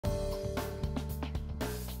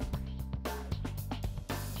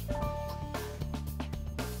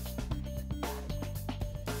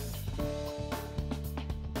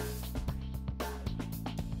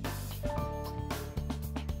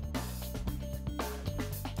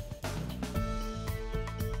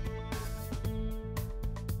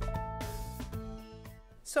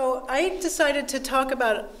So I decided to talk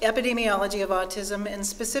about epidemiology of autism, and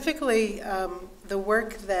specifically the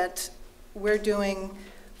work that we're doing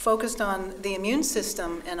focused on the immune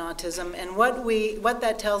system and autism and what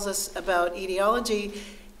that tells us about etiology.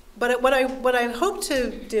 But what I hope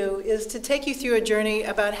to do is to take you through a journey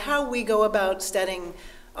about how we go about studying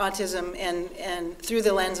autism and through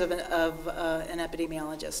the lens of an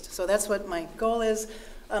epidemiologist. So that's what my goal is.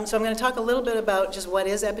 So I'm going to talk a little bit about just what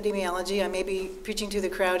is epidemiology. I may be preaching to the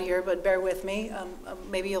crowd here, but bear with me.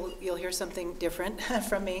 Maybe you'll hear something different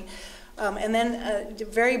from me. And then a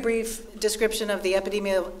very brief description of the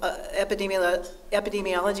epidemiology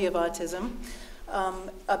of autism,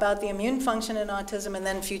 about the immune function in autism, and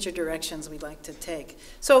then future directions we'd like to take.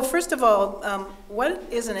 So first of all, what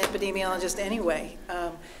is an epidemiologist anyway?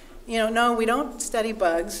 No, we don't study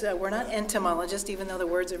bugs. We're not entomologists, even though the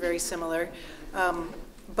words are very similar.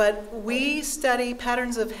 But we study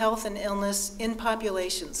patterns of health and illness in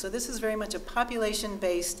populations. So this is very much a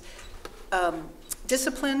population-based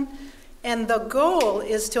discipline. And the goal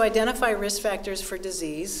is to identify risk factors for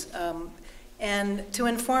disease and to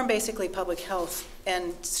inform basically public health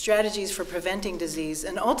and strategies for preventing disease,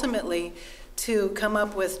 and ultimately to come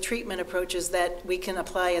up with treatment approaches that we can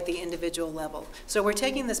apply at the individual level. So we're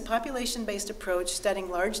taking this population-based approach,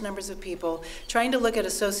 studying large numbers of people, trying to look at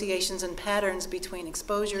associations and patterns between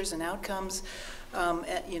exposures and outcomes,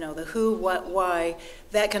 the who, what, why,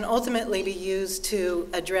 that can ultimately be used to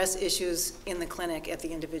address issues in the clinic at the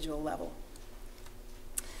individual level.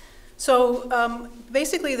 So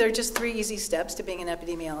basically, there are just 3 easy steps to being an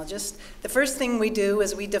epidemiologist. The first thing we do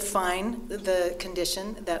is we define the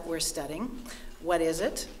condition that we're studying. What is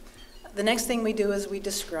it? The next thing we do is we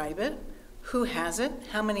describe it. Who has it?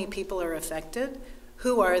 How many people are affected?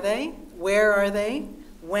 Who are they? Where are they?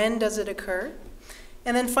 When does it occur?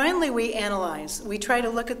 And then finally, we analyze. We try to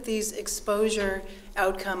look at these exposure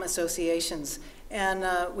outcome associations. And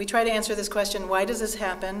we try to answer this question: why does this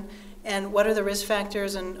happen? And what are the risk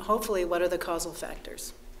factors, and hopefully what are the causal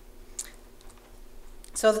factors?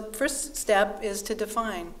 So the first step is to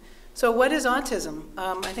define. So what is autism?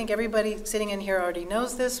 I think everybody sitting in here already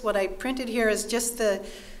knows this. What I printed here is just the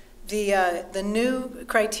new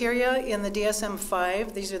criteria in the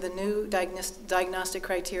DSM-5. These are the new diagnostic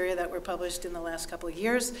criteria that were published in the last couple of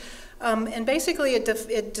years. And basically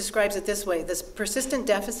it describes it this way: this persistent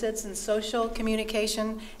deficits in social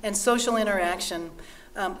communication and social interaction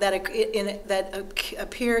that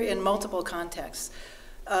appear in multiple contexts.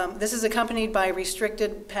 This is accompanied by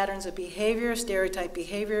restricted patterns of behavior, stereotype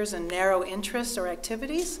behaviors, and narrow interests or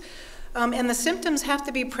activities. And the symptoms have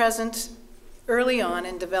to be present early on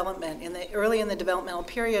in development, early in the developmental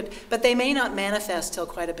period, but they may not manifest till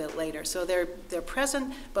quite a bit later. So they're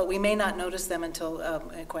present, but we may not notice them until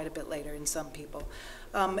quite a bit later in some people.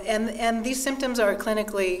 And these symptoms are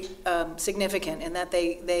clinically significant in that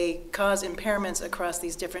they cause impairments across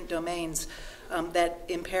these different domains that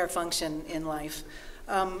impair function in life.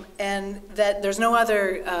 And that there's no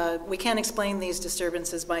other, we can't explain these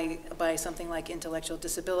disturbances by something like intellectual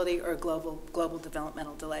disability or global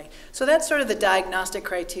developmental delay. So that's sort of the diagnostic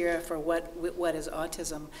criteria for what is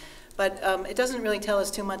autism. But it doesn't really tell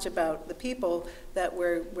us too much about the people that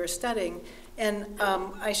we're studying. And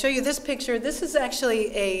I show you this picture. This is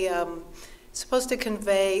actually supposed to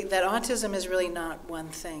convey that autism is really not one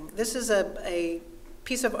thing. This is a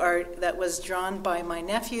piece of art that was drawn by my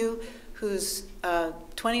nephew, who's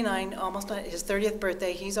 29, almost on his 30th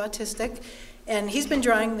birthday. He's autistic, and he's been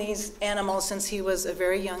drawing these animals since he was a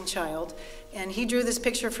very young child. And he drew this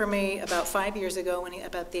picture for me about 5 years ago, when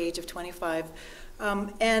about the age of 25.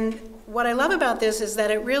 And what I love about this is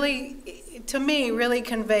that it really, to me, really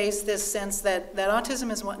conveys this sense that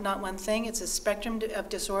autism is not one thing. It's a spectrum of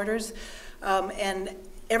disorders, and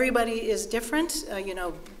everybody is different,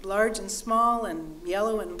 large and small, and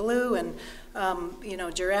yellow and blue, and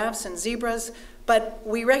giraffes and zebras. But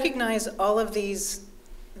we recognize all of these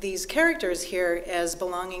characters here as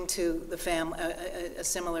belonging to the a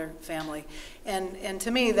similar family. And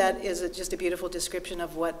to me, that is just a beautiful description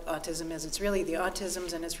of what autism is. It's really the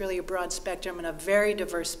autisms, and it's really a broad spectrum and a very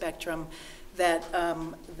diverse spectrum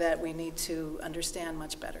that we need to understand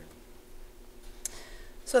much better.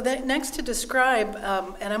 So next to describe,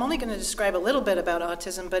 and I'm only going to describe a little bit about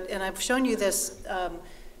autism, and I've shown you this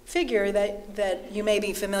figure that you may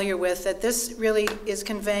be familiar with, that this really is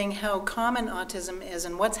conveying how common autism is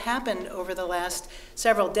and what's happened over the last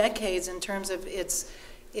several decades in terms of its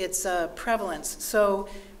prevalence. So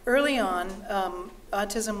early on,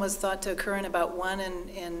 autism was thought to occur in about 1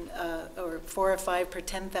 or 4 or 5 per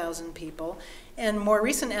 10,000 people. And more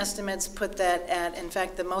recent estimates put that at, in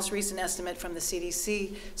fact, the most recent estimate from the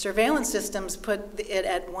CDC surveillance systems put it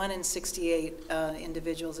at 1 in 68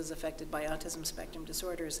 individuals is affected by autism spectrum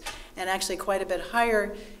disorders, and actually quite a bit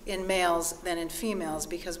higher in males than in females,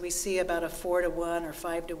 because we see about a 4 to 1 or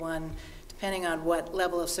 5 to 1, depending on what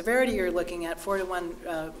level of severity you're looking at, 4 to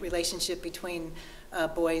 1 relationship between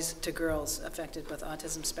boys to girls affected with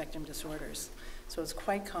autism spectrum disorders. So it's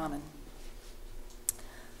quite common.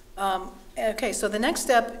 Okay, so the next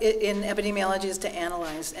step in epidemiology is to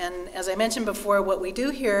analyze. And as I mentioned before, what we do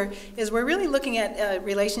here is we're really looking at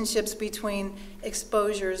relationships between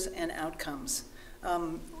exposures and outcomes.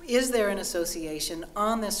 Is there an association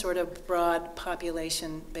on this sort of broad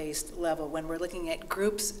population-based level when we're looking at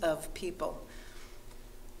groups of people?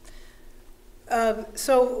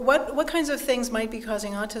 So what kinds of things might be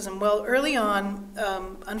causing autism? Well, early on,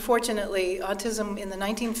 unfortunately, autism in the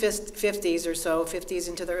 1950s or so, 50s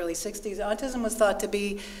into the early 60s, autism was thought to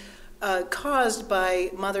be caused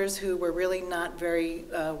by mothers who were really not very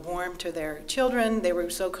warm to their children. They were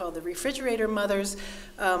so-called the refrigerator mothers.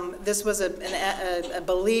 This was a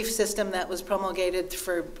belief system that was promulgated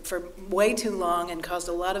for way too long and caused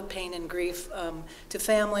a lot of pain and grief to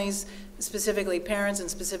families, specifically parents and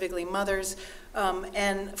specifically mothers.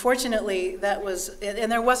 And fortunately, that was,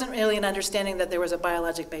 and there wasn't really an understanding that there was a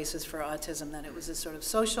biologic basis for autism, that it was a sort of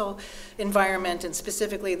social environment, and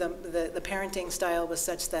specifically the parenting style was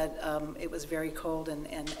such that it was very cold,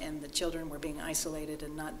 and the children were being isolated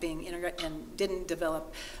and not being and didn't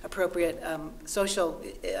develop appropriate social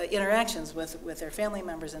interactions with their family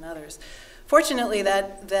members and others. Fortunately,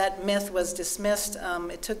 that myth was dismissed.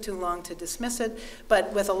 It took too long to dismiss it,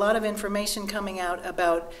 but with a lot of information coming out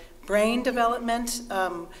about brain development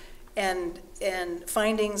and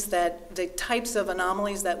findings that the types of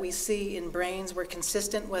anomalies that we see in brains were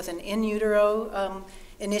consistent with an in utero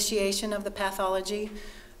initiation of the pathology.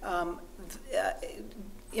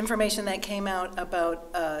 Information that came out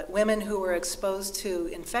about women who were exposed to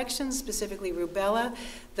infections, specifically rubella,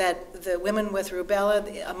 that the women with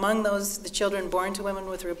rubella, among those, the children born to women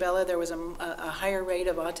with rubella, there was a higher rate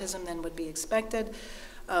of autism than would be expected.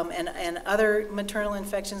 And other maternal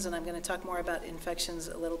infections, and I'm going to talk more about infections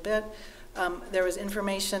a little bit. There was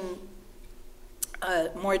information,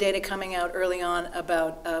 more data coming out early on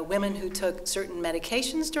about women who took certain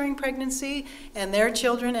medications during pregnancy, and their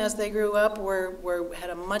children, as they grew up, had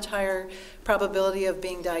a much higher probability of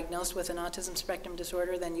being diagnosed with an autism spectrum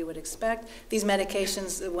disorder than you would expect. These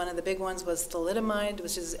medications, one of the big ones was thalidomide,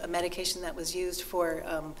 which is a medication that was used for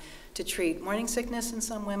to treat morning sickness in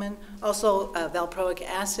some women. Also valproic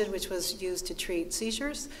acid, which was used to treat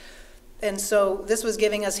seizures. And so this was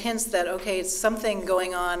giving us hints that, okay, it's something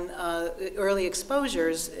going on, early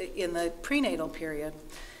exposures in the prenatal period.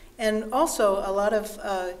 And also a lot of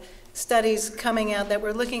studies coming out that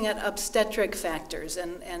were looking at obstetric factors,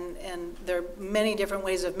 and there are many different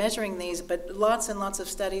ways of measuring these, but lots and lots of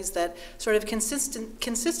studies that sort of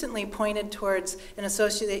consistently pointed towards an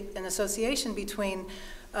association between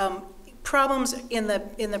problems in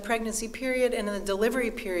the pregnancy period and in the delivery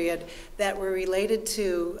period that were related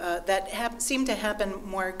to that seemed to happen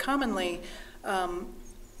more commonly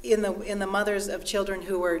in the mothers of children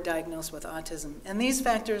who were diagnosed with autism. And these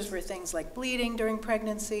factors were things like bleeding during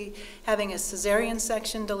pregnancy, having a cesarean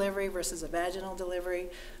section delivery versus a vaginal delivery,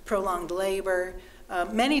 prolonged labor,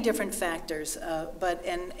 many different factors.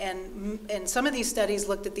 And some of these studies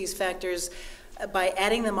looked at these factors by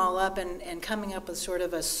adding them all up and coming up with sort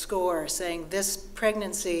of a score saying this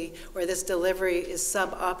pregnancy or this delivery is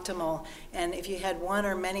suboptimal. And if you had one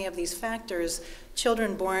or many of these factors,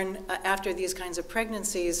 children born after these kinds of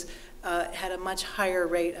pregnancies had a much higher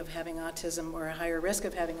rate of having autism or a higher risk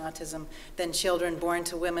of having autism than children born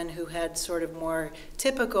to women who had sort of more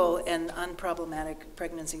typical and unproblematic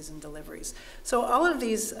pregnancies and deliveries. So all of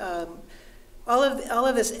these all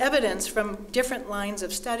of this evidence from different lines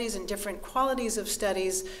of studies and different qualities of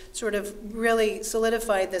studies sort of really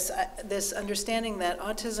solidified this understanding that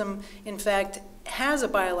autism, in fact, has a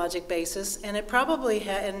biologic basis, and it probably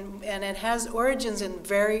and it has origins in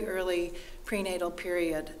very early prenatal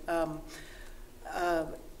period.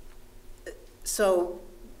 So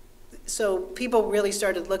people really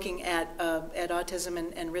started looking at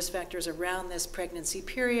autism and risk factors around this pregnancy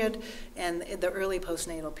period and the early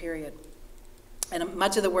postnatal period. And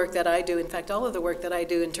much of the work that I do, in fact, all of the work that I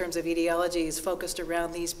do in terms of etiology is focused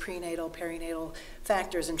around these prenatal, perinatal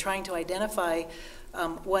factors and trying to identify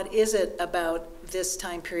what is it about this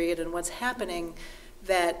time period and what's happening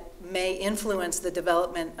that may influence the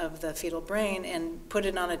development of the fetal brain and put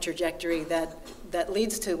it on a trajectory that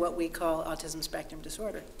leads to what we call autism spectrum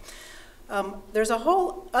disorder. There's a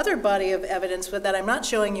whole other body of evidence that I'm not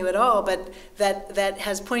showing you at all, but that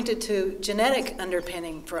has pointed to genetic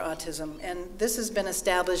underpinning for autism. And this has been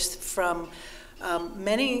established from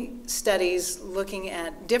many studies looking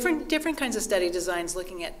at different kinds of study designs,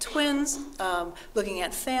 looking at twins, looking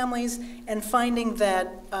at families, and finding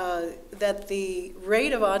that, that the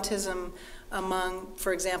rate of autism among,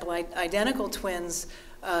 for example, identical twins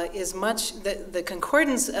is the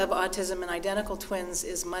concordance of autism in identical twins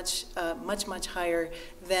is much higher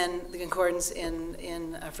than the concordance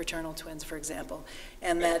in fraternal twins, for example.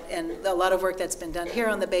 And a lot of work that's been done here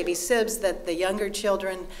on the baby SIBS, that the younger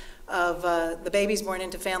children of the babies born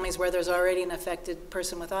into families where there's already an affected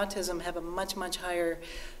person with autism have a much higher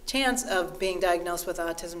chance of being diagnosed with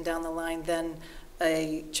autism down the line than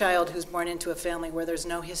a child who's born into a family where there's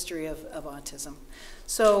no history of autism.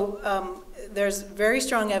 So there's very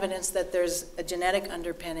strong evidence that there's a genetic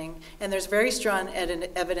underpinning, and there's very strong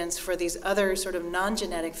evidence for these other sort of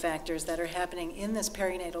non-genetic factors that are happening in this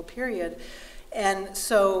perinatal period. And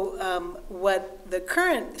so what the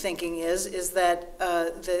current thinking is that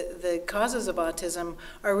the causes of autism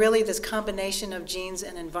are really this combination of genes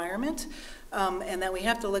and environment, and that we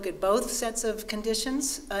have to look at both sets of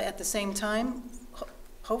conditions at the same time,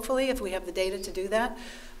 hopefully, if we have the data to do that,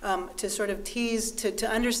 to sort of to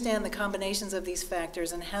understand the combinations of these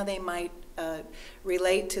factors and how they might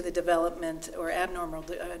relate to the development or abnormal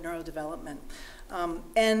neurodevelopment.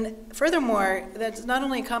 And furthermore, that's not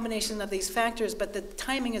only a combination of these factors, but the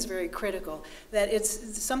timing is very critical, that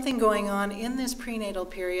it's something going on in this prenatal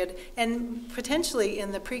period and potentially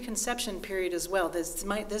in the preconception period as well.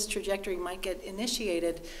 This trajectory might get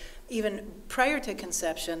initiated even prior to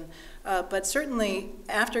conception, but certainly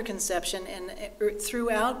after conception and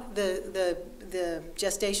throughout the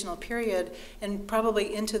gestational period, and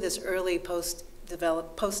probably into this early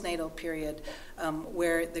postnatal period,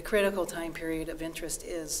 where the critical time period of interest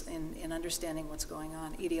is in understanding what's going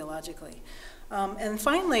on etiologically. And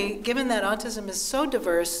finally, given that autism is so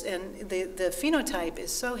diverse and the phenotype is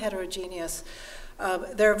so heterogeneous,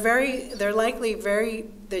 the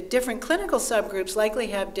different clinical subgroups likely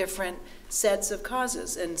have different sets of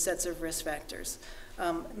causes and sets of risk factors,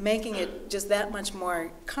 making it just that much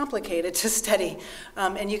more complicated to study.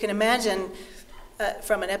 And you can imagine,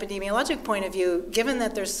 from an epidemiologic point of view, given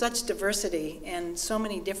that there's such diversity and so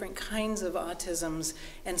many different kinds of autisms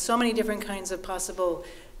and so many different kinds of possible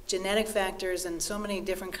genetic factors and so many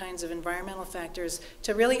different kinds of environmental factors,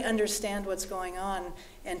 to really understand what's going on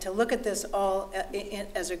and to look at this all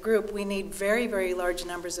as a group, we need very large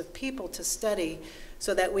numbers of people to study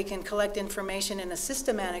so that we can collect information in a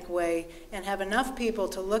systematic way and have enough people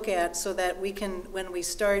to look at so that we can, when we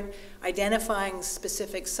start identifying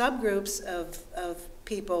specific subgroups of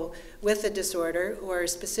people with the disorder or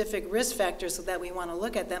specific risk factors that we want to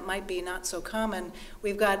look at that might be not so common,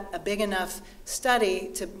 we've got a big enough study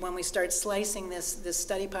to, when we start slicing this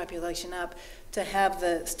study population up, to have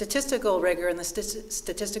the statistical rigor and the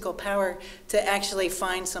statistical power to actually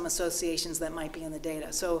find some associations that might be in the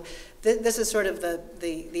data. So this is sort of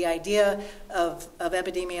the idea of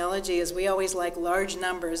epidemiology, is we always like large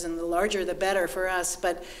numbers, and the larger the better for us,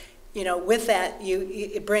 but you know, with that,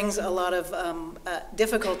 it brings a lot of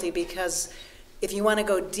difficulty, because if you want to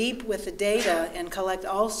go deep with the data and collect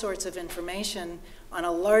all sorts of information on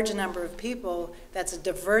a large number of people, that's a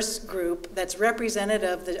diverse group, that's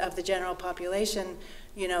representative of the general population,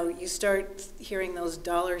 you know, you start hearing those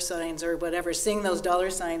dollar signs or whatever, seeing those dollar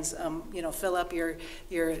signs, you know, fill up your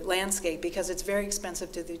landscape, because it's very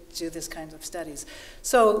expensive to do this kinds of studies.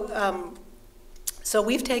 So. So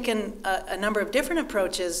we've taken a number of different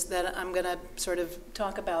approaches that I'm going to sort of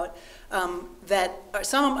talk about,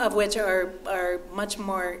 some of which are much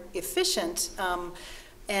more efficient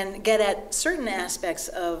and get at certain aspects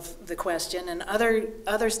of the question, and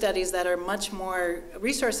other studies that are much more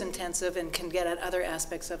resource intensive and can get at other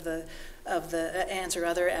aspects of answer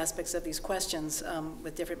other aspects of these questions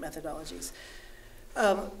with different methodologies.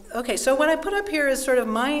 Okay, so what I put up here is sort of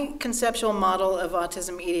my conceptual model of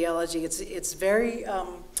autism etiology. It's very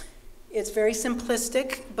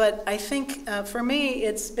simplistic, but I think for me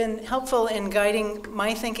it's been helpful in guiding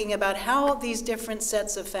my thinking about how these different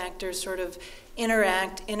sets of factors sort of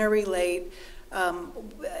interact, interrelate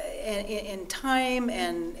in time,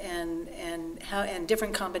 and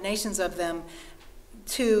different combinations of them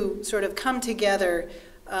to sort of come together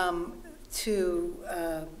to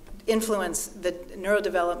influence the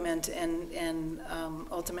neurodevelopment and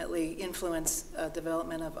ultimately influence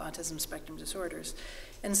development of autism spectrum disorders.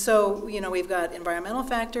 And so, you know, we've got environmental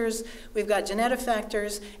factors, we've got genetic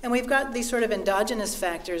factors, and we've got these sort of endogenous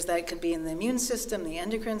factors that could be in the immune system, the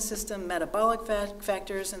endocrine system, metabolic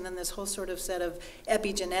factors, and then this whole sort of set of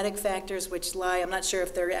epigenetic factors which lie, I'm not sure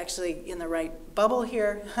if they're actually in the right bubble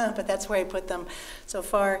here, but that's where I put them so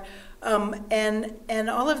far. And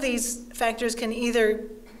all of these factors can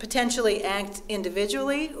either potentially act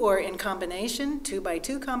individually or in combination,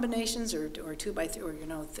 2x2 combinations, or 2x3, or you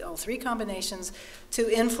know, all 3 combinations,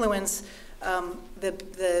 to influence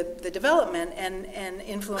the development and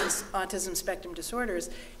influence autism spectrum disorders.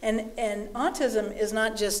 And autism is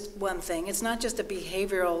not just one thing. It's not just a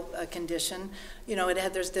behavioral condition. You know,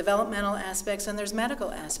 there's developmental aspects and there's medical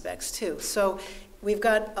aspects too. So we've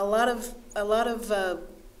got a lot of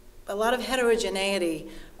heterogeneity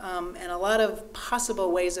and a lot of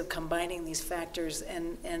possible ways of combining these factors,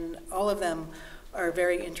 and all of them are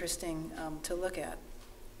very interesting to look at.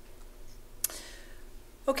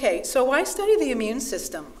 Okay, so why study the immune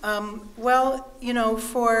system? Well, you know,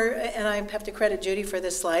 and I have to credit Judy for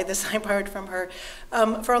this slide, this I borrowed from her.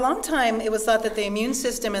 For a long time, it was thought that the immune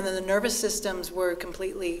system and then the nervous systems were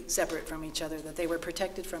completely separate from each other, that they were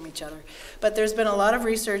protected from each other. But there's been a lot of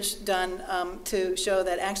research done to show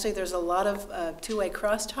that actually there's a lot of two-way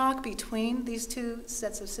crosstalk between these two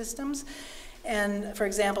sets of systems. And for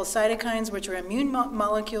example, cytokines, which are immune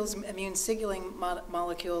molecules, immune signaling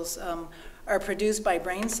molecules, are produced by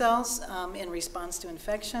brain cells in response to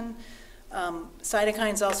infection.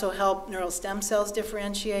 Cytokines also help neural stem cells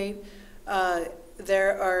differentiate.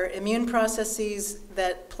 There are immune processes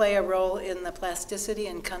that play a role in the plasticity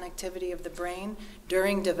and connectivity of the brain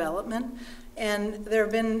during development. And there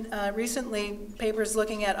have been recently papers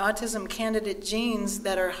looking at autism candidate genes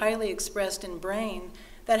that are highly expressed in brain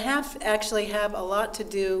that actually have a lot to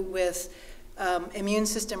do with immune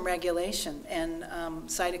system regulation and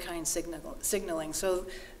cytokine signaling. So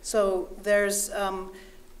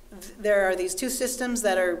there are these two systems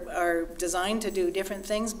that are designed to do different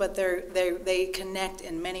things, but they connect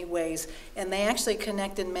in many ways, and they actually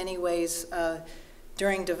connect in many ways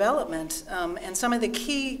during development. And some of the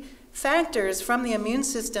key factors from the immune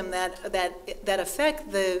system that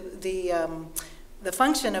affect the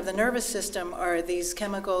function of the nervous system are these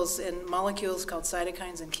chemicals and molecules called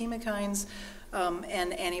cytokines and chemokines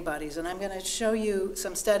and antibodies. And I'm going to show you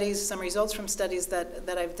some studies, some results from studies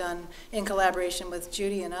that I've done in collaboration with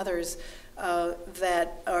Judy and others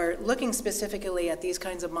that are looking specifically at these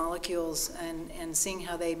kinds of molecules and seeing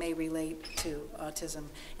how they may relate to autism,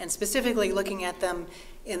 and specifically looking at them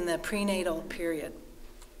in the prenatal period.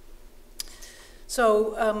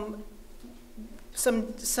 So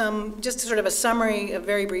just sort of a summary, a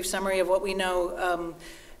very brief summary of what we know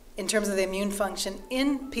in terms of the immune function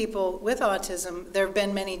in people with autism. There have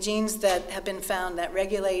been many genes that have been found that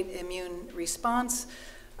regulate immune response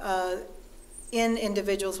in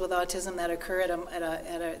individuals with autism that occur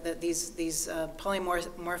that these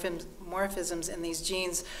polymorphisms in these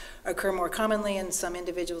genes occur more commonly in some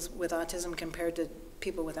individuals with autism compared to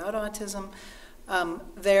people without autism.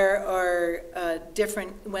 There are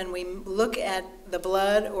different, when we look at the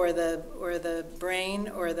blood or the brain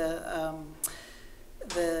or the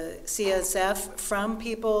CSF from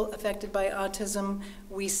people affected by autism,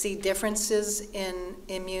 we see differences in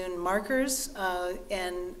immune markers,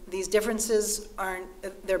 and these differences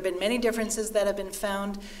there have been many differences that have been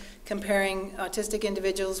found comparing autistic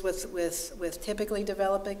individuals with typically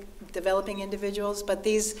developing individuals, but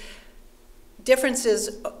these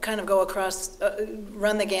differences kind of go across,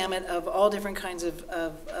 run the gamut of all different kinds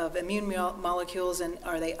of immune molecules, and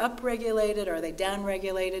are they upregulated, are they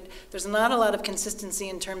downregulated? There's not a lot of consistency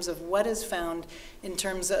in terms of what is found in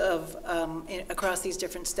terms of across these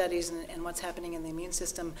different studies and what's happening in the immune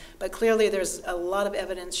system, but clearly there's a lot of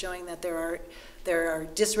evidence showing that there are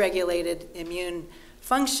dysregulated immune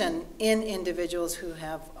function in individuals who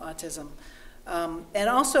have autism. And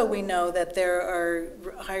also we know that there are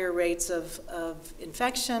higher rates of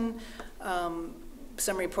infection,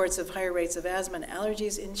 some reports of higher rates of asthma and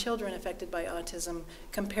allergies in children affected by autism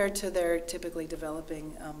compared to their typically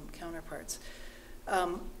developing counterparts.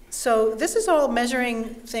 So this is all measuring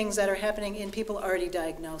things that are happening in people already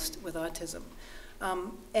diagnosed with autism.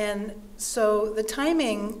 And so the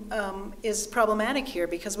timing is problematic here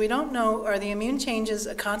because we don't know, are the immune changes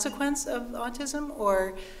a consequence of autism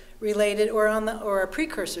or related or a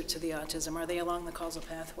precursor to the autism? Are they along the causal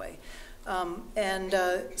pathway?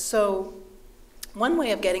 So one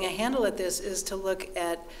way of getting a handle at this is to look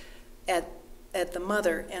at at the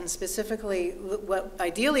mother, and specifically,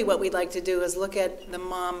 ideally what we'd like to do is look at the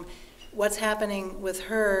mom, what's happening with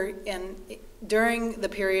her during the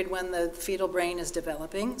period when the fetal brain is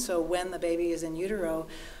developing, so when the baby is in utero.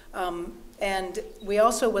 And we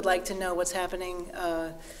also would like to know what's happening,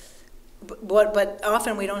 but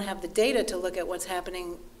often we don't have the data to look at what's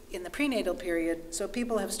happening in the prenatal period. So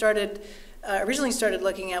people have originally started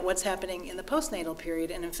looking at what's happening in the postnatal period,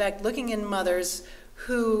 and in fact looking in mothers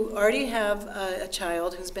who already have a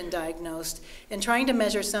child who's been diagnosed and trying to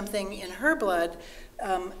measure something in her blood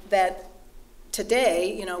that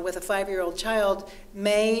today, with a 5-year-old child,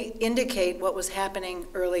 may indicate what was happening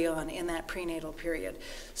early on in that prenatal period.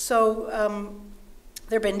 So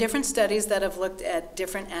there have been different studies that have looked at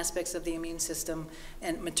different aspects of the immune system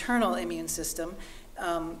and maternal immune system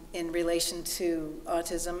in relation to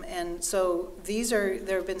autism. And so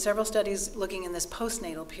there have been several studies looking in this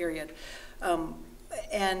postnatal period.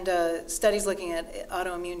 And studies looking at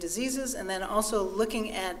autoimmune diseases, and then also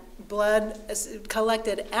looking at blood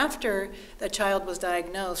collected after the child was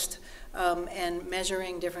diagnosed, and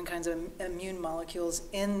measuring different kinds of immune molecules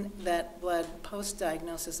in that blood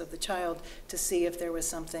post-diagnosis of the child to see if there was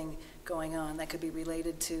something going on that could be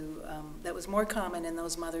related to, that was more common in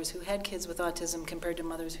those mothers who had kids with autism compared to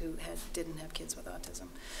mothers who didn't have kids with autism.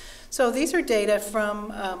 So these are data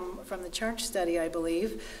from the Charge study, I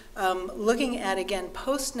believe, looking at, again,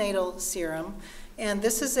 postnatal serum. And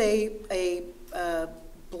this is a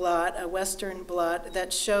blot, a Western blot,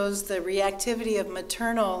 that shows the reactivity of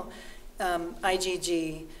maternal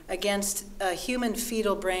IgG against a human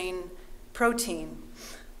fetal brain protein.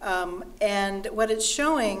 And what it's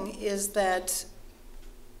showing is that,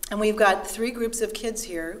 and we've got 3 groups of kids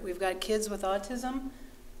here. We've got kids with autism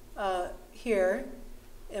here,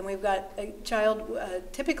 and we've got a child,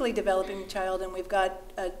 typically developing child, and we've got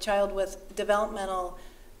a child with developmental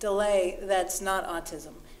delay that's not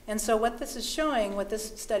autism. And so what this is showing, what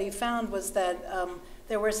this study found, was that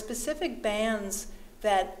there were specific bands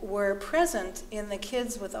that were present in the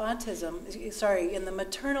kids with autism, in the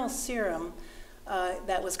maternal serum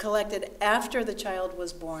that was collected after the child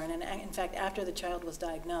was born, and in fact after the child was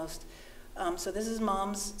diagnosed. So this is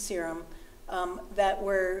mom's serum that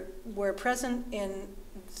were present in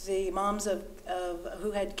the moms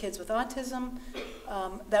who had kids with autism,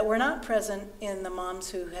 that were not present in the moms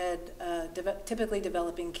who had typically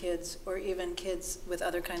developing kids, or even kids with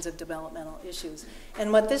other kinds of developmental issues.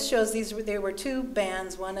 And what this shows, there were 2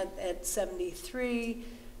 bands, one at 73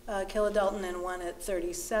 kilodalton and one at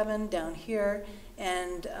 37 down here.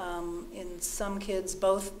 And in some kids,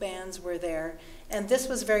 both bands were there. And this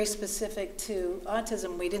was very specific to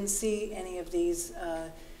autism. We didn't see any of these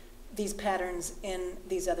patterns in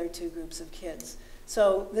these other 2 groups of kids.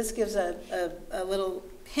 So this gives a little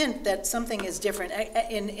hint that something is different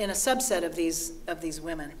in a subset of these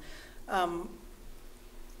women.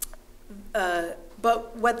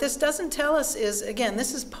 But what this doesn't tell us is, again,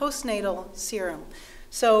 this is postnatal serum.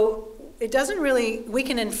 So it doesn't really, we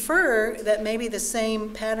can infer that maybe the same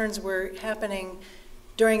patterns were happening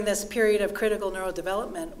during this period of critical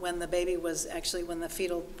neurodevelopment when the baby was actually, when the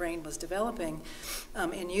fetal brain was developing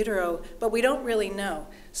in utero, but we don't really know.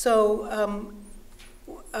 So,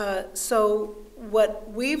 so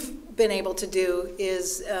what we've been able to do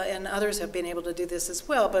is, and others have been able to do this as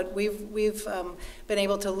well, but we've been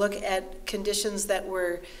able to look at conditions that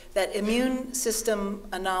immune system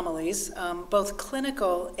anomalies, both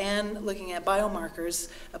clinical and looking at biomarkers,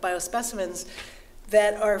 biospecimens,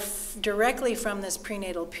 that are directly from this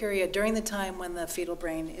prenatal period during the time when the fetal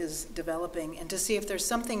brain is developing, and to see if there's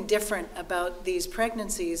something different about these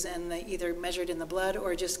pregnancies, and either measured in the blood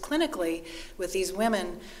or just clinically with these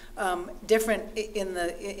women, different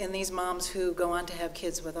in these moms who go on to have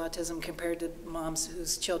kids with autism compared to moms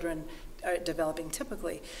whose children are developing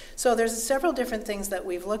typically. So there's several different things that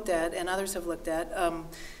we've looked at, and others have looked at.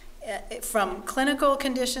 From clinical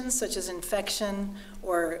conditions such as infection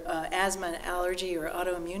or asthma and allergy or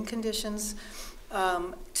autoimmune conditions,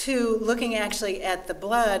 to looking actually at the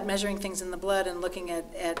blood, measuring things in the blood, and looking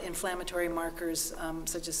at inflammatory markers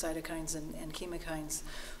such as cytokines and chemokines.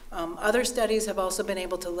 Other studies have also been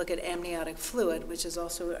able to look at amniotic fluid, which is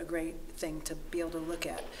also a great thing to be able to look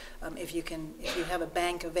at if you have a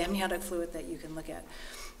bank of amniotic fluid that you can look at.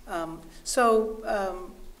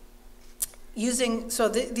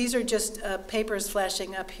 These are just papers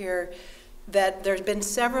flashing up here that there's been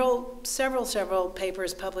several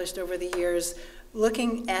papers published over the years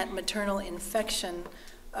looking at maternal infection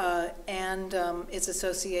and its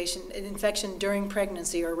association, infection during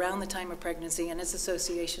pregnancy or around the time of pregnancy, and its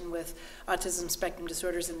association with autism spectrum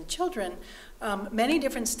disorders in the children. Many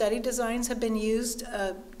different study designs have been used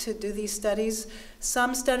to do these studies.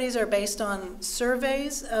 Some studies are based on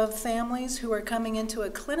surveys of families who are coming into a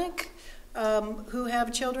clinic who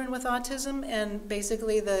have children with autism, and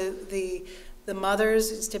basically the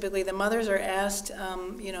mothers, it's typically the mothers, are asked,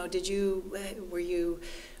 you know,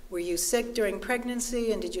 were you sick during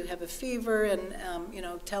pregnancy, and did you have a fever, and you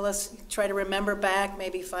know, try to remember back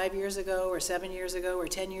maybe 5 years ago or 7 years ago or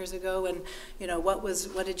 10 years ago, and you know,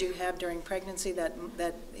 what did you have during pregnancy that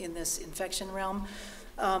in this infection realm.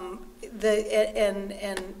 And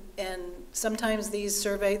sometimes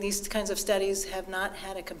these kinds of studies have not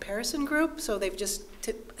had a comparison group, so they've just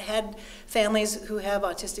had families who have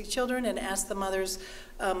autistic children and asked the mothers,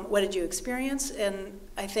 what did you experience? And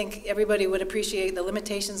I think everybody would appreciate the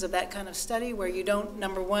limitations of that kind of study, where you don't,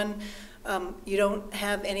 number one, you don't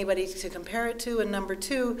have anybody to compare it to, and number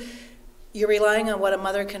two, you're relying on what a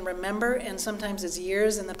mother can remember, and sometimes it's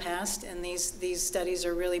years in the past, and these studies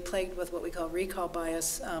are really plagued with what we call recall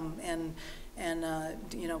bias, and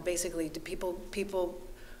you know, basically people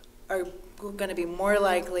are going to be more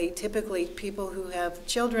likely, typically people who have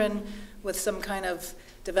children with some kind of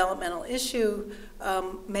developmental issue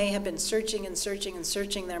may have been searching and searching and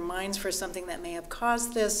searching their minds for something that may have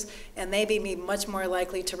caused this, and they may be much more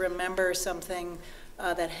likely to remember something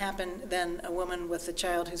that happened than a woman with a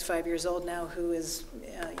child who's 5 years old now, who is,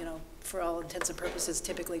 you know, for all intents and purposes,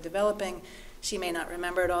 typically developing. She may not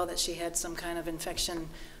remember at all that she had some kind of infection,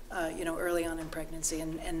 you know, early on in pregnancy,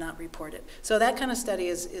 and not report it. So that kind of study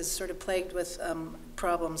is sort of plagued with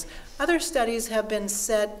problems. Other studies have been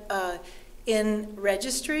set in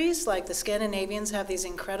registries, like the Scandinavians have these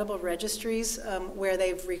incredible registries where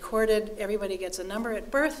they've recorded, everybody gets a number at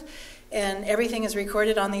birth, and everything is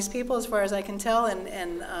recorded on these people, as far as I can tell,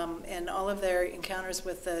 and all of their encounters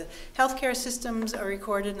with the healthcare systems are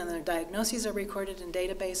recorded, and their diagnoses are recorded in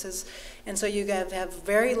databases. And so you have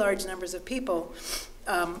very large numbers of people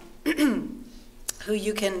who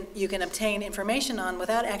you can obtain information on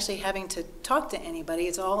without actually having to talk to anybody.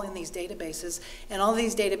 It's all in these databases, and all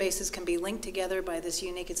these databases can be linked together by this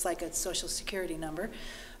unique, it's like a social security number.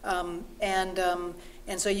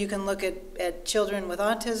 And so you can look at children with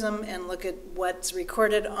autism and look at what's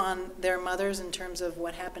recorded on their mothers in terms of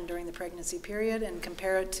what happened during the pregnancy period, and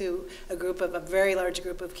compare it to a very large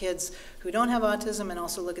group of kids who don't have autism, and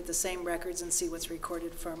also look at the same records and see what's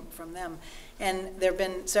recorded from them. And there have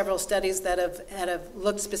been several studies that have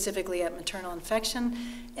looked specifically at maternal infection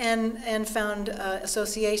and found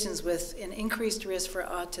associations with an increased risk for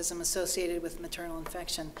autism associated with maternal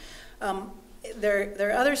infection. There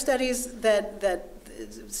are other studies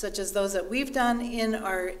such as those that we've done in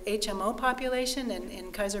our HMO population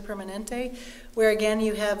in Kaiser Permanente, where again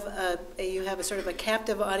you have a sort of a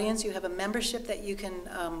captive audience. You have a membership that you can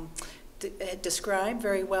describe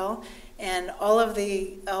very well, and all of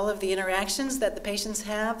the interactions that the patients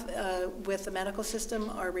have with the medical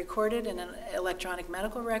system are recorded in an electronic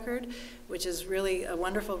medical record, which is really a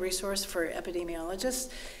wonderful resource for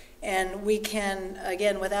epidemiologists. And we can,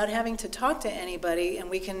 again, without having to talk to anybody,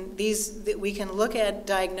 and we can look at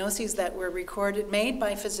diagnoses that were made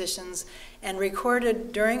by physicians and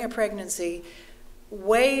recorded during a pregnancy,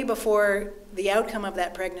 way before the outcome of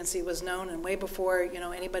that pregnancy was known, and way before, you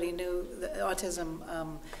know, anybody knew that autism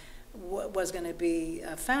was going to be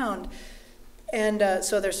found. And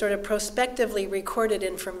so they're sort of prospectively recorded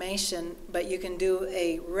information, but you can do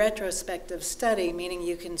a retrospective study, meaning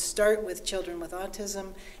you can start with children with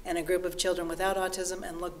autism and a group of children without autism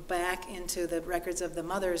and look back into the records of the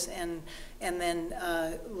mothers, and then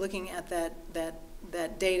looking at that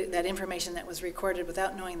data, that information that was recorded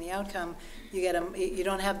without knowing the outcome, you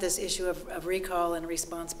don't have this issue of recall and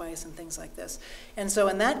response bias and things like this. And so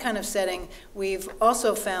in that kind of setting, we've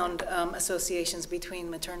also found associations between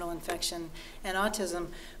maternal infection and autism.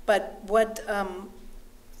 But what's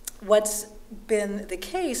been the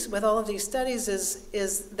case with all of these studies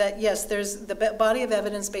is that, yes, the body of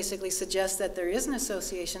evidence basically suggests that there is an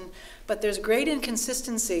association, but there's great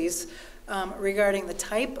inconsistencies regarding the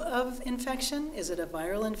type of infection. Is it a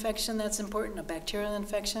viral infection that's important, a bacterial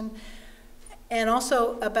infection? And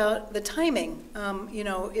also about the timing. You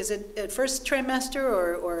know, is it at first trimester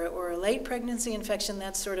or a late pregnancy infection?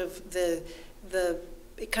 That's sort of the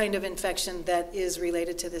kind of infection that is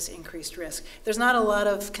related to this increased risk. There's not a lot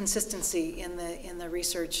of consistency in the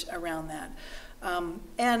research around that.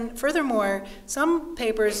 And furthermore, some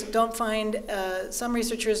papers don't find, some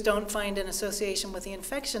researchers don't find an association with the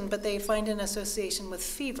infection, but they find an association with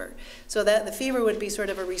fever. So that the fever would be sort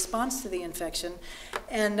of a response to the infection.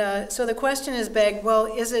 And so the question is begged, well,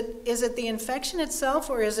 is it the infection itself,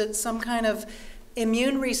 or is it some kind of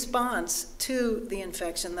immune response to the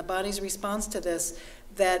infection, the body's response to this,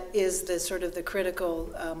 that is the sort of the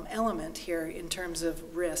critical element here in terms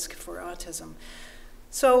of risk for autism?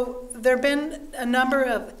 So there have been a number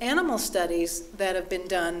of animal studies that have been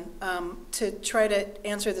done to try to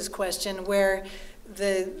answer this question, where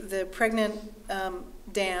the pregnant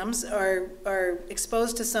dams are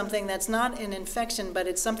exposed to something that's not an infection, but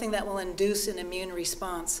it's something that will induce an immune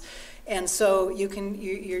response. And so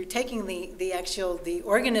you're taking the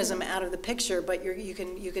organism out of the picture, but you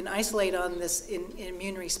can isolate on this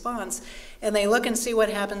immune response, and they look and see what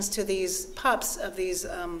happens to these pups of these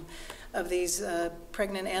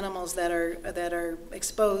pregnant animals that are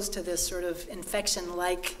exposed to this sort of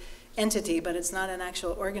infection-like entity, but it's not an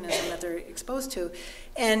actual organism that they're exposed to.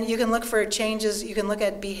 And you can look for changes. You can look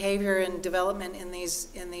at behavior and development in these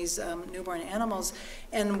newborn animals.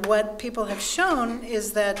 And what people have shown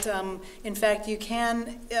is that, in fact, you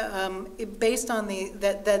can, based on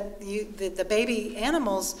the baby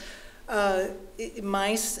animals,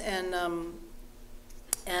 mice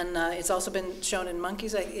and it's also been shown in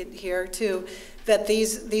monkeys here too, that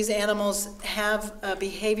these animals have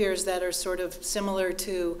behaviors that are sort of similar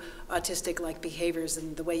to autistic-like behaviors,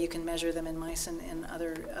 and the way you can measure them in mice and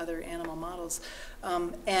other animal models.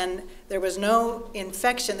 And there was no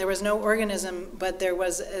infection, there was no organism, but there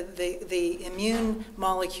was the immune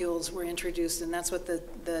molecules were introduced, and that's what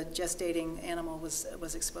the gestating animal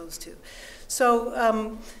was exposed to.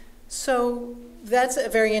 So that's a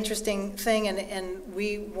very interesting thing, and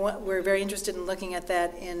we're very interested in looking at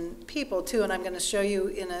that in people too. And I'm going to show you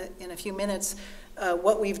in a few minutes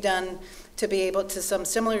what we've done to be able to some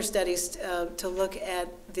similar studies to look at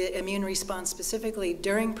the immune response specifically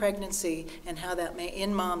during pregnancy and how that may,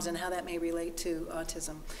 in moms, and how that may relate to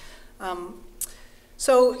autism.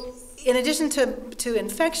 So in addition to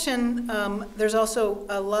infection, there's also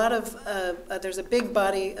a lot of, there's a big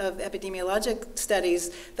body of epidemiologic studies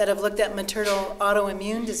that have looked at maternal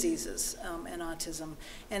autoimmune diseases and autism.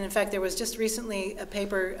 And in fact, there was just recently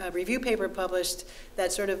a review paper published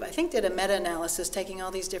that sort of, I think, did a meta-analysis, taking all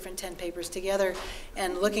these different 10 papers together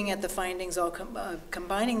and looking at the findings, all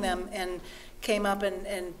combining them, and came up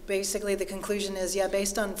and basically the conclusion is, yeah,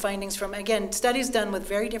 based on findings from, again, studies done with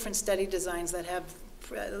very different study designs that have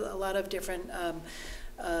a lot of different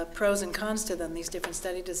pros and cons to them, these different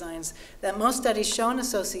study designs, that most studies show an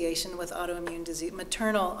association with autoimmune disease,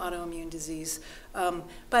 maternal autoimmune disease,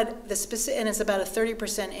 but and it's about a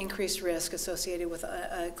 30% increased risk associated with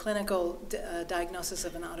a clinical diagnosis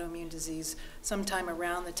of an autoimmune disease sometime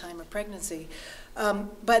around the time of pregnancy.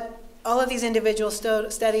 But all of these individual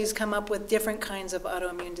studies come up with different kinds of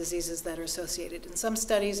autoimmune diseases that are associated. In some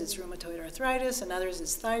studies, it's rheumatoid arthritis. In others,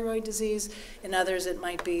 it's thyroid disease. In others, it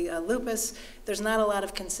might be lupus. There's not a lot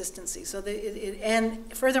of consistency. So,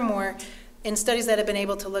 and furthermore, in studies that have been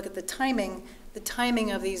able to look at the timing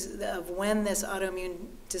of when this autoimmune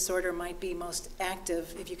disorder might be most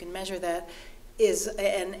active, if you can measure that, is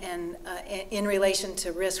in relation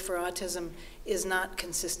to risk for autism, is not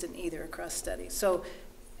consistent either across studies. So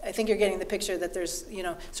I think you're getting the picture that there's,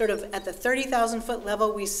 sort of at the 30,000 foot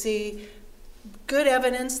level, we see good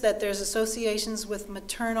evidence that there's associations with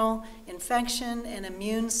maternal infection and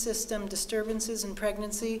immune system disturbances in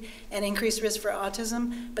pregnancy and increased risk for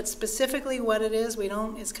autism. But specifically what it is,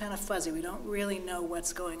 it's kind of fuzzy. We don't really know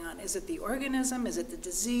what's going on. Is it the organism? Is it the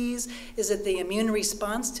disease? Is it the immune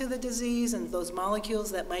response to the disease and those molecules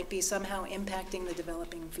that might be somehow impacting the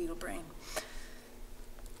developing fetal brain?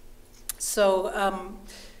 So,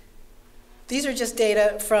 these are just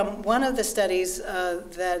data from one of the studies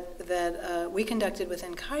that we conducted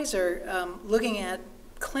within Kaiser, looking at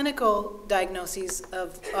clinical diagnoses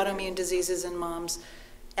of autoimmune diseases in moms,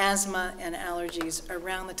 asthma and allergies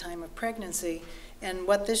around the time of pregnancy. And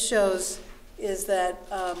what this shows is that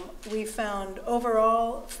we found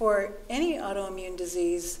overall for any autoimmune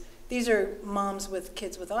disease, these are moms with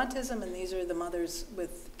kids with autism, and these are the mothers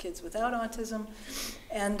with kids without autism.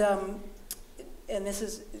 And this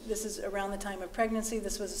is around the time of pregnancy.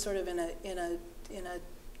 This was sort of in a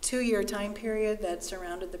 2-year time period that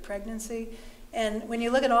surrounded the pregnancy. And when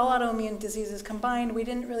you look at all autoimmune diseases combined, we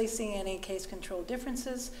didn't really see any case control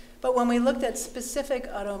differences. But when we looked at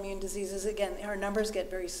specific autoimmune diseases, again, our numbers get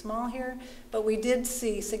very small here, but we did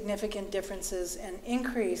see significant differences and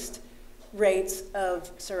increased rates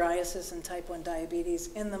of psoriasis and type 1 diabetes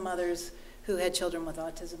in the mothers who had children with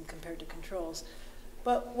autism compared to controls.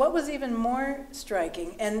 But what was even more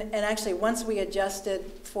striking, and actually once we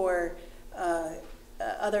adjusted for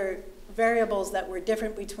other variables that were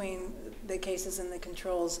different between the cases and the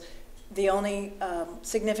controls, the only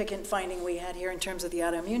significant finding we had here in terms of the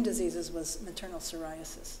autoimmune diseases was maternal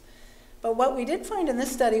psoriasis. But what we did find in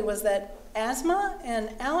this study was that asthma and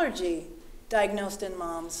allergy diagnosed in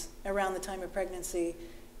moms around the time of pregnancy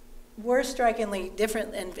were strikingly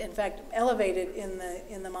different, and in fact elevated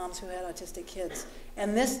in the moms who had autistic kids.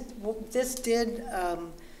 And this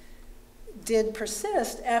did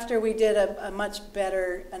persist after we did a much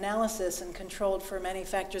better analysis and controlled for many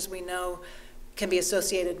factors we know can be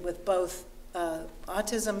associated with both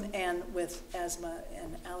autism and with asthma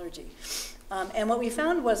and allergy. And what we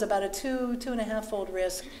found was about a 2.5-fold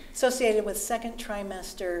risk associated with second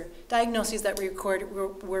trimester diagnoses that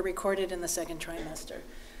were recorded in the second trimester.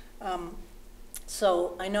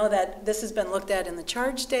 So I know that this has been looked at in the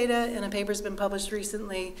CHARGE data, and a paper's been published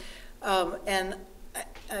recently. And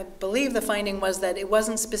I believe the finding was that it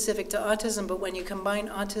wasn't specific to autism, but when you combine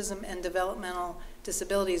autism and developmental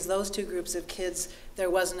disabilities, those two groups of kids, there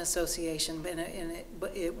was an association,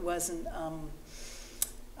 but it wasn't,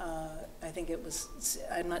 I think it was,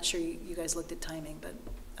 I'm not sure you guys looked at timing, but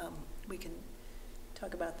we can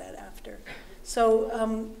talk about that after.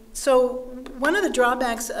 So, so one of the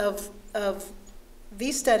drawbacks of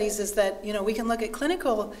these studies is that, you know, we can look at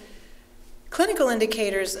clinical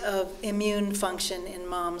indicators of immune function in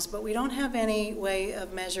moms, but we don't have any way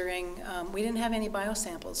of measuring, we didn't have any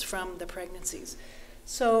biosamples from the pregnancies.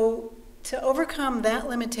 So to overcome that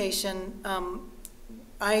limitation,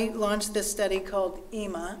 I launched this study called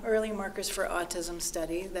EMA, Early Markers for Autism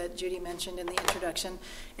Study, that Judy mentioned in the introduction.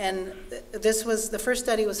 And this was, the first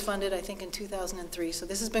study was funded, I think, in 2003, so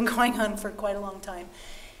this has been going on for quite a long time.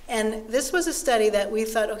 And this was a study that we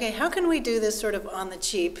thought, okay, how can we do this sort of on the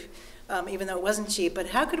cheap, even though it wasn't cheap, but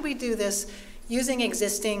how could we do this using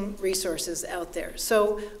existing resources out there?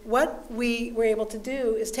 So what we were able to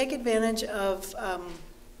do is take advantage of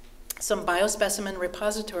some biospecimen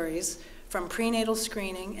repositories from prenatal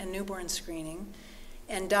screening and newborn screening,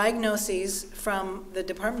 and diagnoses from the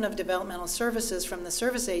Department of Developmental Services, from the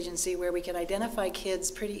service agency, where we could identify kids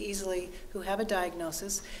pretty easily who have a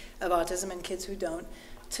diagnosis of autism and kids who don't,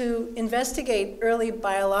 to investigate early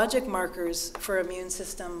biologic markers for immune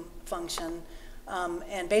system function,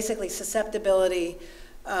 and basically susceptibility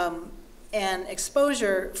and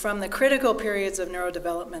exposure from the critical periods of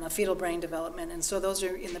neurodevelopment, of fetal brain development. And so those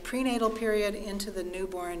are in the prenatal period into the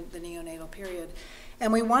newborn, the neonatal period.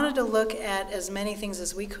 And we wanted to look at as many things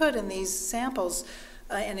as we could in these samples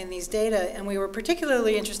and in these data. And we were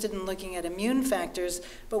particularly interested in looking at immune factors,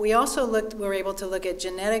 but we also were able to look at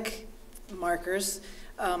genetic markers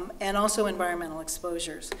and also environmental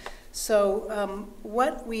exposures. So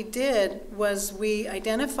what we did was we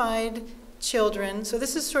identified children. So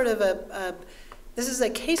this is sort of this is a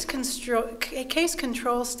case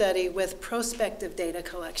control study with prospective data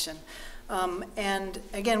collection. And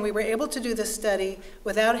again, we were able to do this study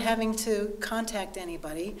without having to contact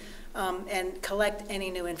anybody and collect any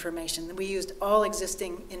new information. We used all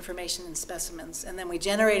existing information and specimens, and then we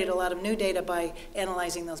generated a lot of new data by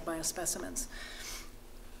analyzing those biospecimens.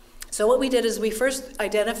 So what we did is we first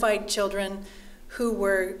identified children who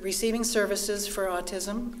were receiving services for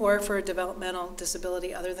autism or for a developmental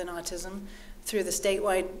disability other than autism through the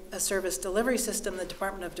statewide service delivery system, the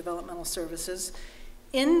Department of Developmental Services,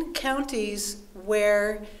 in counties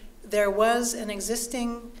where there was an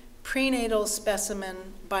existing prenatal specimen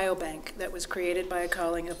biobank that was created by a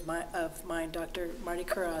colleague of mine, Dr. Marty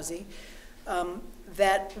Karazi,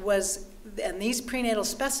 and these prenatal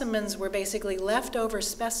specimens were basically leftover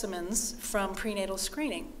specimens from prenatal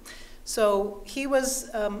screening. So he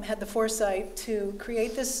had the foresight to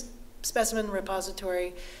create this specimen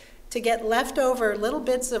repository to get leftover little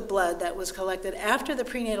bits of blood that was collected after the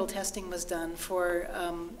prenatal testing was done for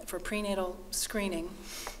prenatal screening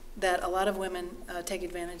that a lot of women take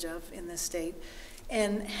advantage of in this state,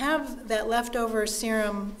 and have that leftover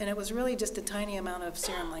serum, and it was really just a tiny amount of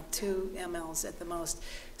serum, like 2 mLs at the most,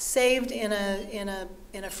 saved in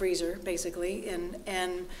a freezer, basically,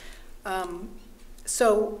 and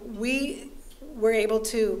so we were able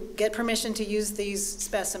to get permission to use these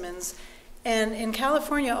specimens. And in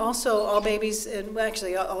California also, all babies, and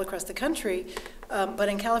actually all across the country, but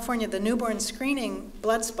in California, the newborn screening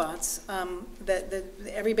blood spots,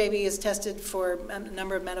 every baby is tested for a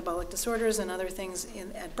number of metabolic disorders and other things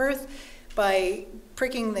at birth by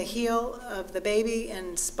pricking the heel of the baby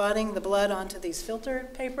and spotting the blood onto these filter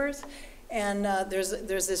papers. And there's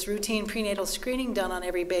this routine prenatal screening done on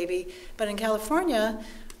every baby. But in California,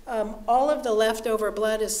 all of the leftover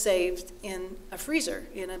blood is saved in a freezer,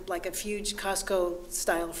 like a huge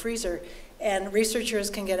Costco-style freezer, and researchers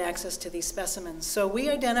can get access to these specimens. So we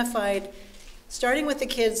identified, starting with the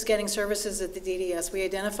kids getting services at the DDS, we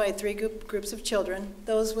identified three groups of children,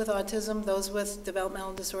 those with autism, those with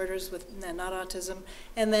developmental disorders and not autism,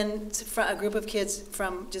 and then a group of kids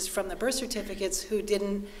just from the birth certificates who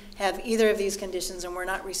didn't have either of these conditions and were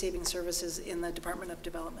not receiving services in the Department of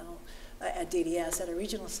Developmental at DDS, at a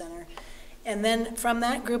regional center. And then from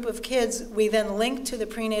that group of kids, we then linked to the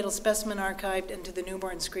prenatal specimen archived and to the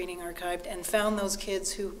newborn screening archived and found those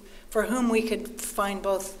kids for whom we could find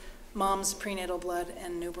both mom's prenatal blood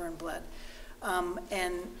and newborn blood.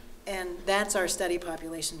 And that's our study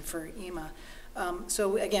population for EMA.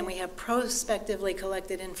 So again, we have prospectively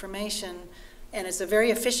collected information, and it's a very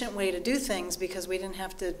efficient way to do things because we didn't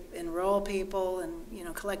have to enroll people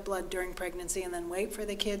and collect blood during pregnancy and then wait for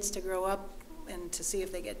the kids to grow up and to see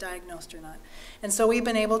if they get diagnosed or not. And so we've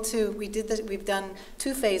been able to, we've done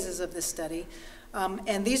 2 phases of this study,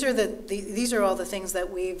 and these are all the things that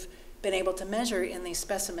we've been able to measure in these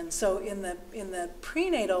specimens. So in the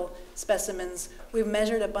prenatal specimens, we've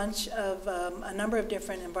measured a number of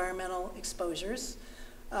different environmental exposures.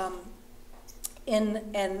 In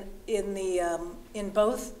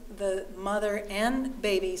both the mother and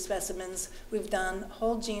baby specimens, we've done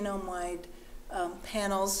whole genome-wide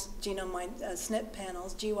panels, genome-wide SNP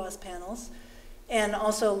panels, GWAS panels, and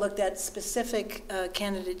also looked at specific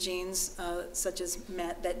candidate genes, such as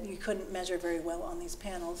MET, that you couldn't measure very well on these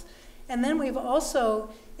panels. And then we've also,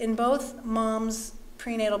 in both mom's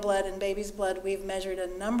prenatal blood and baby's blood, we've measured a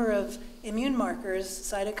number of immune markers,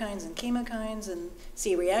 cytokines and chemokines, and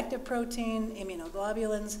C-reactive protein,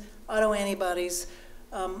 immunoglobulins, autoantibodies,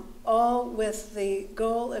 all with the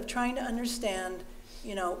goal of trying to understand,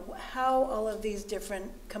 how all of these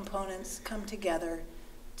different components come together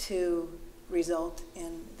to result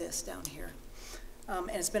in this down here. And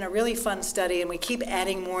it's been a really fun study, and we keep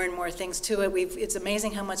adding more and more things to it. It's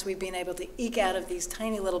amazing how much we've been able to eke out of these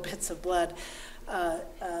tiny little bits of blood,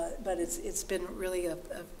 but it's been really a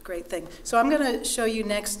great thing. So I'm going to show you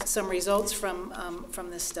next some results from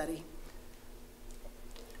this study.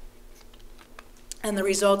 And the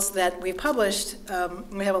results that we published,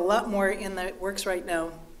 we have a lot more in the works right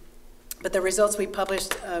now, but the results we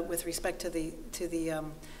published with respect to the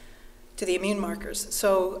immune markers.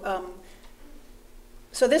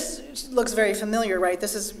 So this looks very familiar, right?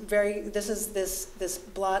 This is this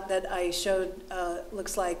blot that I showed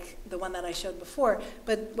looks like the one that I showed before.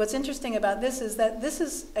 But what's interesting about this is that this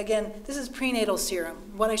is prenatal serum.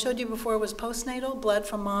 What I showed you before was postnatal, blood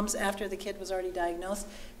from moms after the kid was already diagnosed.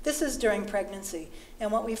 This is during pregnancy.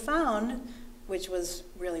 And what we found, which was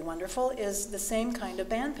really wonderful, is the same kind of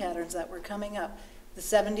band patterns that were coming up. The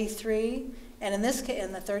 73, and in this case,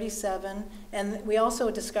 in the 37, and we also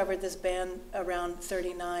discovered this band around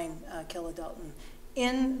 39 kilodalton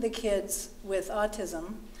in the kids with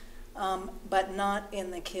autism, but not in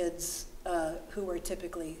the kids who were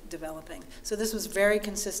typically developing. So this was very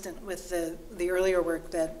consistent with the earlier work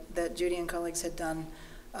that Judy and colleagues had done,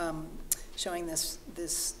 showing these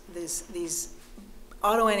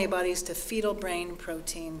autoantibodies to fetal brain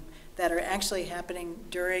protein that are actually happening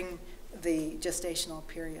during the gestational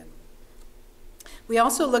period. We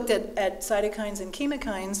also looked at cytokines and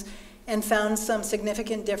chemokines and found some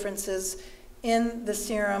significant differences in the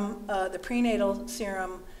serum, the prenatal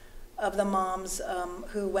serum of the moms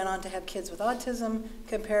who went on to have kids with autism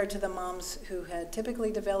compared to the moms who had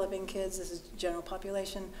typically developing kids, this is general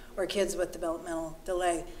population, or kids with developmental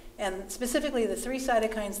delay. And specifically, the 3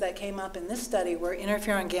 cytokines that came up in this study were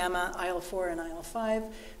interferon gamma, IL-4, and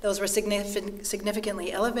IL-5. Those were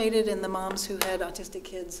significantly elevated in the moms who had autistic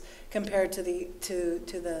kids compared to the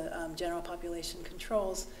general population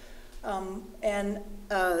controls. And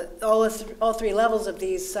all 3 levels of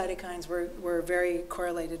these cytokines were very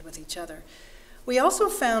correlated with each other. We also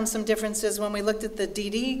found some differences when we looked at the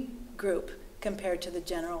DD group compared to the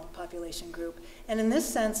general population group. And in this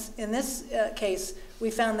sense, in this case,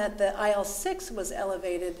 we found that the IL-6 was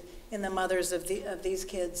elevated in the mothers of these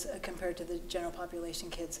kids compared to the general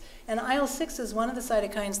population kids. And IL-6 is one of the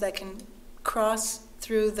cytokines that can cross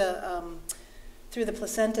through the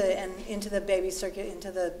placenta and into the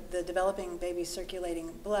the developing baby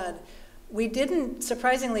circulating blood.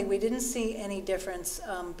 Surprisingly, we didn't see any difference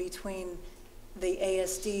between the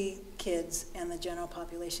ASD kids and the general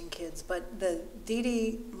population kids, but the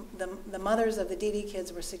mothers of the DD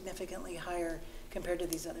kids were significantly higher compared to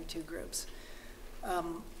these other 2 groups.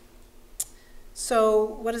 So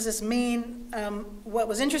what does this mean? What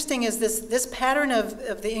was interesting is this pattern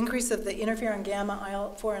of the increase of the interferon gamma,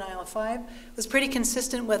 IL-4 and IL-5 was pretty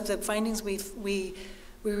consistent with the findings we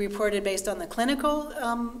reported based on the clinical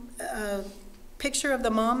picture of the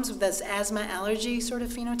moms, this asthma allergy sort of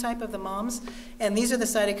phenotype of the moms. And these are the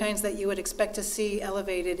cytokines that you would expect to see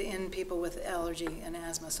elevated in people with allergy and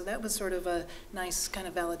asthma. So that was sort of a nice kind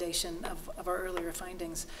of validation of our earlier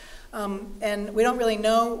findings. And we don't really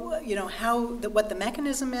know, what the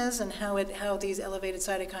mechanism is and how these elevated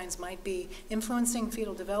cytokines might be influencing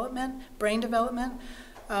fetal development, brain development.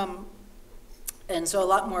 And so a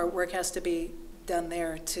lot more work has to be done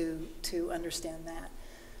there to understand that.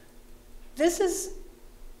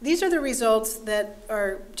 These are the results that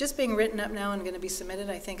are just being written up now and going to be submitted,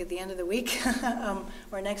 I think, at the end of the week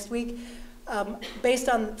or next week, based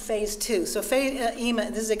on phase 2. So EMA,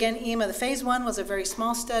 this is again EMA. The phase 1 was a very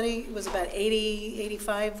small study. It was about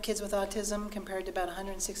 85 kids with autism compared to about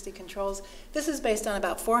 160 controls. This is based on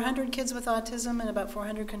about 400 kids with autism and about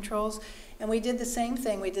 400 controls. And we did the same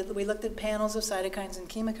thing. We looked at panels of cytokines and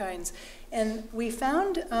chemokines. And we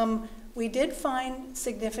found, we did find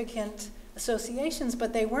significant associations,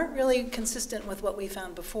 but they weren't really consistent with what we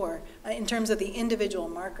found before in terms of the individual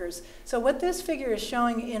markers. So what this figure is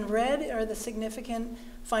showing in red are the significant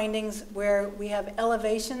findings where we have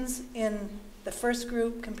elevations in the first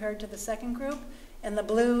group compared to the second group, and the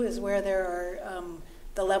blue is where there are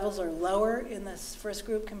the levels are lower in this first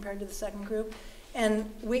group compared to the second group. And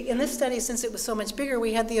in this study, since it was so much bigger,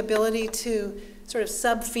 we had the ability to sort of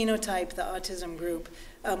sub-phenotype the autism group.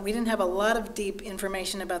 We didn't have a lot of deep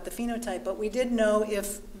information about the phenotype, but we did know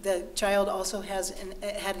if the child also had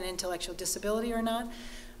an intellectual disability or not.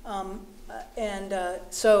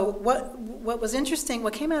 So what was interesting,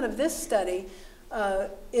 what came out of this study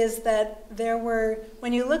is that there were,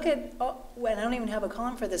 when you look at, and I don't even have a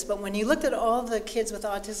column for this, but when you looked at all the kids with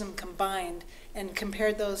autism combined and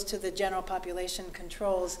compared those to the general population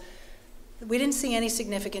controls, we didn't see any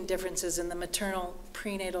significant differences in the maternal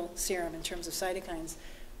prenatal serum in terms of cytokines.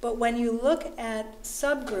 But when you look at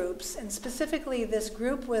subgroups, and specifically this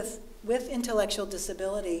group with intellectual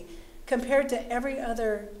disability, compared to every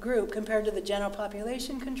other group, compared to the general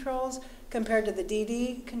population controls, compared to the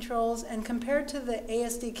DD controls, and compared to the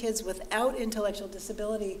ASD kids without intellectual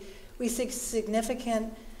disability, we see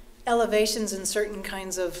significant elevations in certain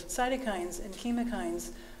kinds of cytokines and chemokines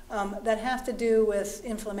that have to do with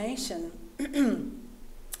inflammation.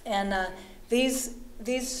 And these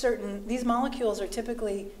molecules are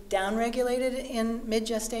typically downregulated in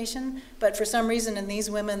mid-gestation, but for some reason in these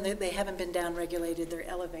women they haven't been downregulated, they're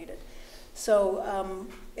elevated. So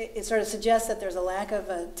it sort of suggests that there's a lack of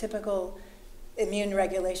a typical immune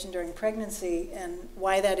regulation during pregnancy, and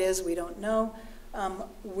why that is, we don't know.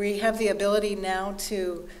 We have the ability now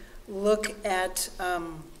to look at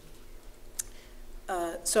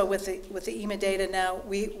so with the EMA data now,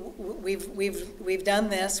 we've done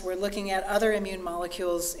this. We're looking at other immune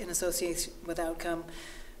molecules in association with outcome.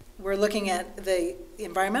 We're looking at the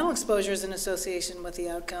environmental exposures in association with the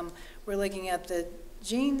outcome. We're looking at the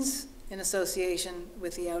genes in association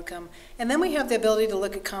with the outcome. And then we have the ability to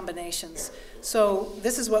look at combinations. So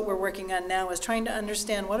this is what we're working on now, is trying to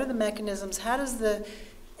understand what are the mechanisms, how does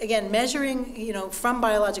again, measuring, from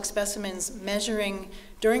biologic specimens, measuring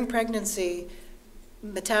during pregnancy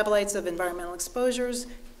metabolites of environmental exposures,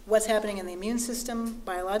 what's happening in the immune system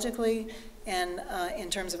biologically and in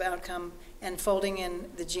terms of outcome, and folding in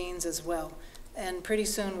the genes as well. And pretty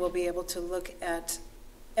soon we'll be able to look at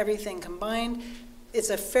everything combined. It's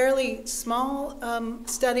a fairly small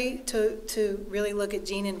study to really look at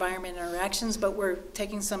gene-environment interactions, but we're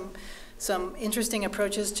taking some interesting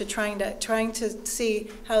approaches to trying to see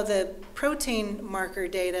how the protein marker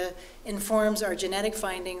data informs our genetic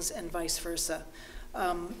findings and vice versa.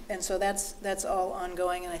 And so that's all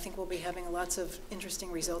ongoing, and I think we'll be having lots of interesting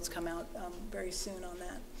results come out very soon on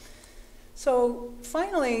that. So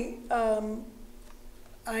finally,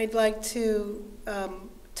 I'd like to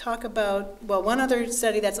talk about, well, one other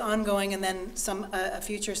study that's ongoing, and then a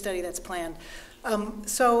future study that's planned.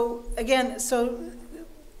 So again, so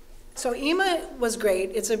EMA was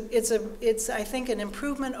great. It's I think an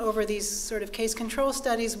improvement over these sort of case control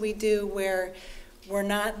studies we do where we're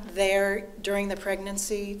not there during the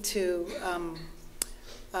pregnancy to,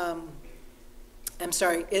 I'm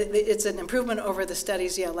sorry, it's an improvement over the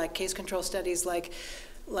studies, yeah, like case control studies like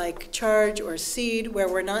like charge or seed, where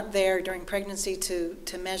we're not there during pregnancy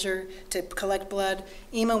to measure, to collect blood.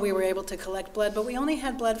 EMA, we were able to collect blood, but we only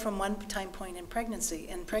had blood from one time point in pregnancy.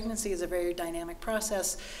 And pregnancy is a very dynamic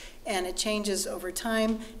process, and it changes over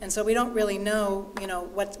time. And so we don't really know,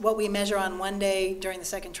 what we measure on one day during the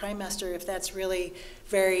second trimester, if that's really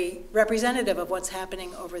very representative of what's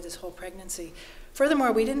happening over this whole pregnancy.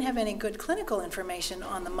 Furthermore, we didn't have any good clinical information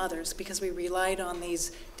on the mothers because we relied on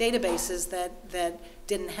these databases that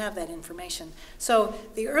didn't have that information. So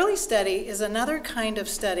the early study is another kind of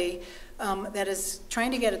study that is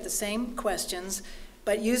trying to get at the same questions,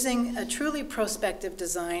 but using a truly prospective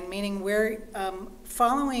design, meaning we're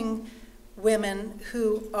following women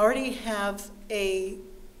who already have a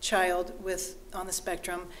child on the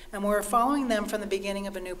spectrum, and we're following them from the beginning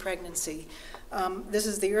of a new pregnancy. This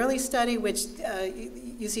is the early study, which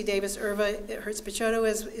UC Davis Irva Hertz-Picciotto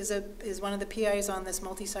is one of the PIs on this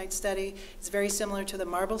multi-site study. It's very similar to the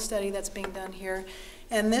MARBLE study that's being done here.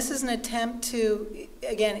 And this is an attempt to,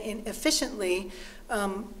 again, efficiently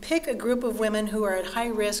pick a group of women who are at high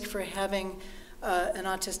risk for having an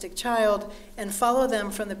autistic child and follow them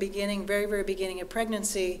from the beginning, very, very beginning of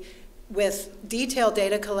pregnancy, with detailed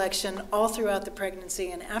data collection all throughout the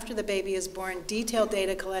pregnancy, and after the baby is born, detailed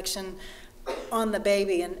data collection on the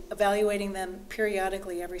baby and evaluating them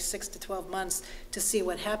periodically every 6 to 12 months to see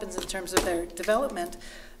what happens in terms of their development.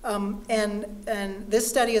 And this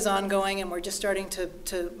study is ongoing, and we're just starting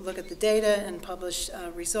to look at the data and publish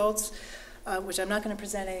results, which I'm not going to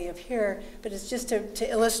present any of here, but it's just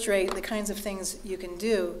to illustrate the kinds of things you can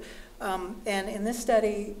do. And in this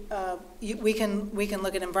study, we can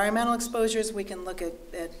look at environmental exposures, we can look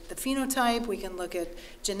at the phenotype, we can look at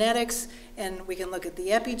genetics, and we can look at the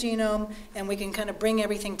epigenome, and we can kind of bring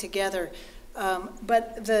everything together. And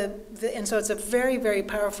so it's a very, very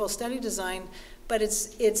powerful study design, but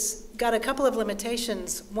it's got a couple of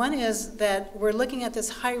limitations. One is that we're looking at this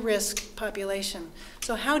high-risk population.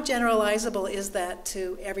 So how generalizable is that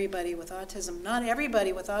to everybody with autism? Not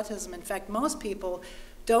everybody with autism. In fact, most people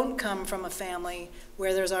don't come from a family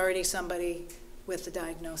where there's already somebody with the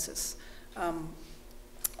diagnosis.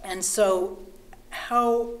 And so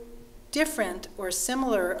how different or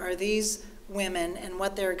similar are these women and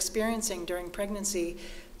what they're experiencing during pregnancy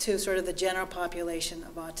to sort of the general population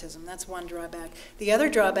of autism? That's one drawback. The other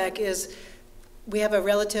drawback is we have a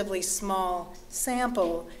relatively small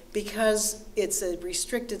sample because it's a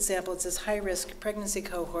restricted sample. It's this high-risk pregnancy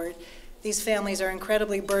cohort. These families are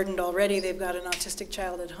incredibly burdened already. They've got an autistic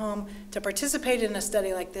child at home. To participate in a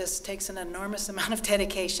study like this takes an enormous amount of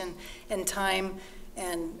dedication and time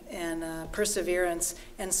and perseverance.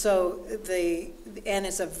 And so and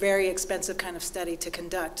it's a very expensive kind of study to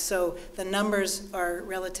conduct. So the numbers are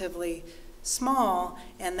relatively small,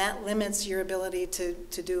 and that limits your ability to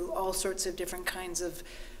do all sorts of different kinds of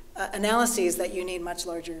analyses that you need much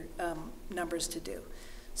larger numbers to do.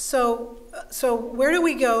 So where do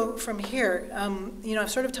we go from here? I've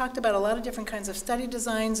sort of talked about a lot of different kinds of study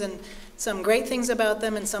designs and some great things about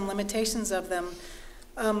them and some limitations of them.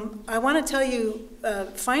 I want to tell you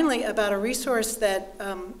finally about a resource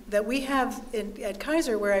that we have at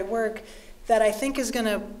Kaiser where I work that I think is going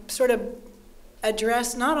to sort of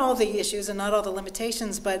address not all the issues and not all the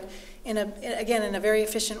limitations, but again, in a very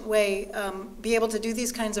efficient way, be able to do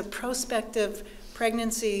these kinds of prospective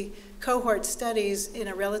pregnancy cohort studies in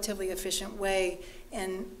a relatively efficient way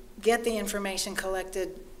and get the information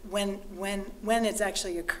collected when it's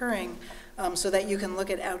actually occurring, so that you can look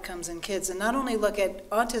at outcomes in kids and not only look at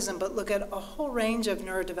autism, but look at a whole range of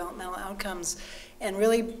neurodevelopmental outcomes and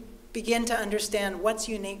really begin to understand what's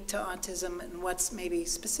unique to autism and what's maybe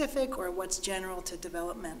specific or what's general to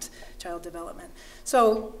child development.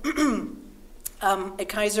 So at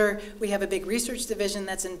Kaiser, we have a big research division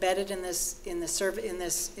that's embedded in this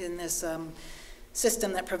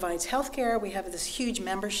system that provides healthcare. We have this huge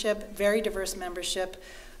membership, very diverse membership.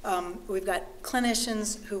 We've got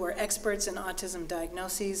clinicians who are experts in autism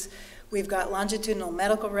diagnoses. We've got longitudinal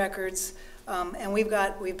medical records. And we've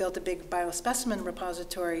built a big biospecimen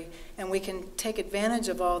repository, and we can take advantage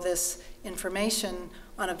of all this information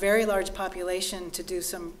on a very large population to do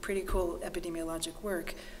some pretty cool epidemiologic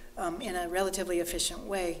work in a relatively efficient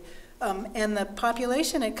way. And the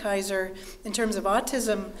population at Kaiser, in terms of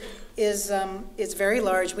autism, is very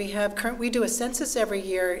large. We do a census every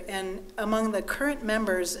year, and among the current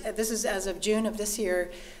members, this is as of June of this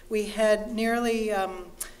year, we had nearly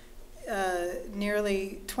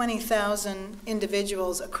 20,000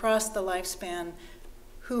 individuals across the lifespan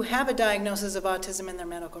who have a diagnosis of autism in their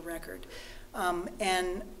medical record.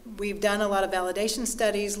 And we've done a lot of validation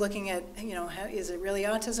studies looking at, how, is it really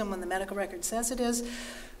autism when the medical record says it is?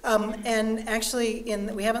 And actually,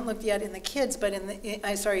 we haven't looked yet in the kids, but in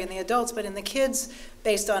the adults, but in the kids,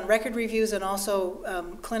 based on record reviews and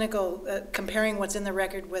also clinical, comparing what's in the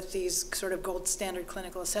record with these sort of gold standard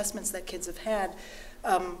clinical assessments that kids have had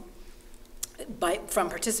from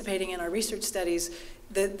participating in our research studies,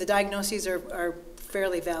 the diagnoses are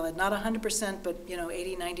fairly valid. Not 100%, but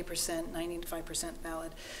 80, 90%, 95%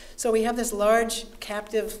 valid. So we have this large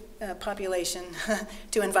captive population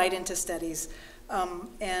to invite into studies.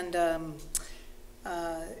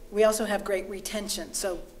 We also have great retention.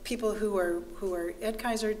 So people who are at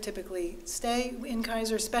Kaiser typically stay in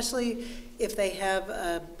Kaiser, especially if they have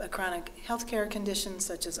a chronic healthcare condition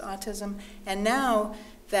such as autism. And now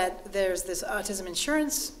that there's this autism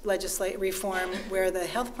insurance reform where the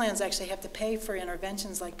health plans actually have to pay for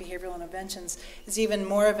interventions like behavioral interventions, is even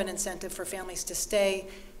more of an incentive for families to stay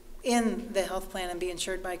in the health plan and be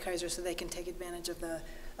insured by Kaiser so they can take advantage of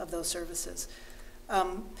those services.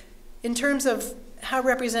 In terms of how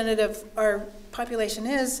representative our population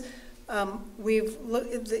is,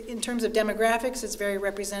 in terms of demographics, it's very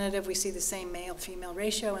representative. We see the same male-female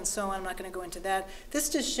ratio and so on. I'm not going to go into that. This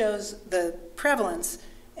just shows the prevalence,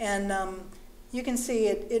 and you can see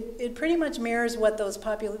it pretty much mirrors what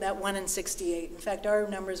that 1 in 68. In fact, our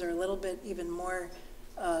numbers are a little bit even more,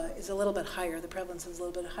 is a little bit higher. The prevalence is a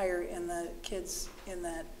little bit higher in the kids in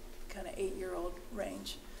that kind of 8-year-old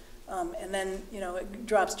range. And then, it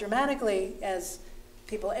drops dramatically as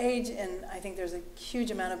people age, and I think there's a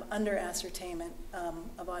huge amount of under-ascertainment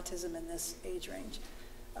of autism in this age range.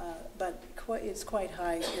 But it's quite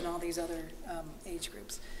high in all these other age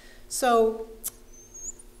groups. So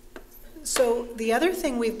the other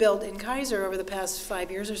thing we've built in Kaiser over the past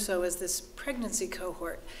 5 years or so is this pregnancy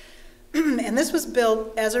cohort. And this was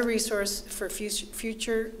built as a resource for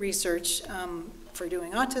future research for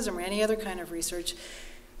doing autism or any other kind of research.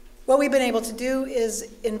 What we've been able to do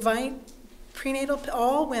is invite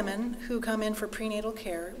all women who come in for prenatal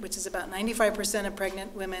care, which is about 95% of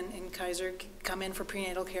pregnant women in Kaiser come in for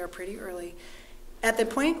prenatal care pretty early. At the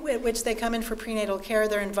point at which they come in for prenatal care,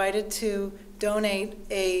 they're invited to donate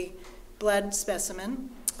a blood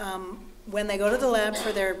specimen. When they go to the lab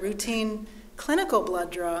for their routine clinical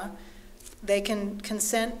blood draw, they can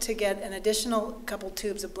consent to get an additional couple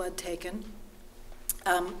tubes of blood taken.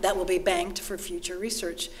 That will be banked for future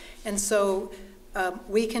research. And so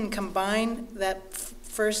we can combine that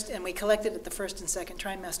first, and we collect it at the first and second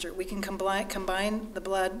trimester. We can combine the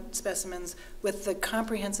blood specimens with the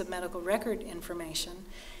comprehensive medical record information.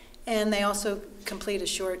 And they also complete a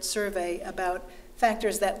short survey about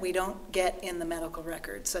factors that we don't get in the medical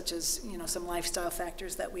record, such as some lifestyle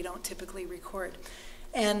factors that we don't typically record.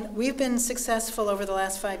 And we've been successful over the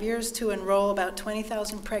last 5 years to enroll about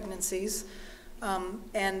 20,000 pregnancies.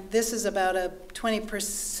 And this is about a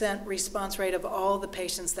 20% response rate of all the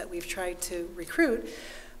patients that we've tried to recruit.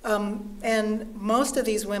 And most of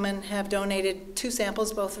these women have donated 2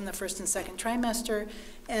 samples, both in the first and second trimester,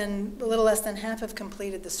 and a little less than half have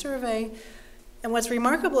completed the survey. And what's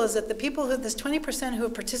remarkable is that the people this 20% who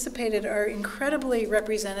have participated are incredibly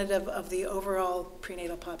representative of the overall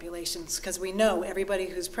prenatal populations, because we know everybody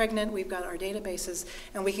who's pregnant, we've got our databases,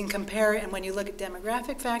 and we can compare. And when you look at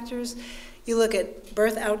demographic factors, you look at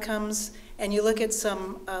birth outcomes, and you look at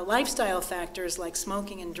some lifestyle factors like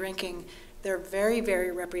smoking and drinking, they're very,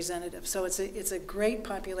 very representative. So it's a great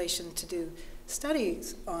population to do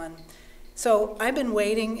studies on. So I've been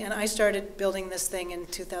waiting, and I started building this thing in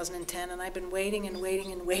 2010, and I've been waiting and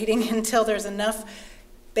waiting and waiting until there's enough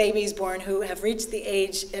babies born who have reached the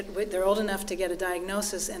age, they're old enough to get a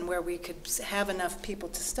diagnosis and where we could have enough people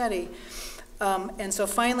to study. And so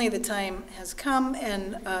finally the time has come,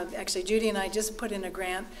 and actually Judy and I just put in a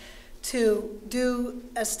grant to do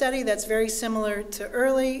a study that's very similar to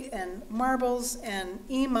early and marbles and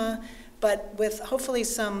EMA, but with hopefully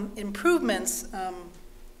some improvements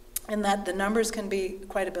in that the numbers can be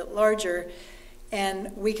quite a bit larger,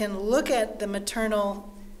 and we can look at the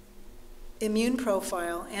maternal immune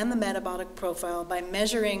profile and the metabolic profile by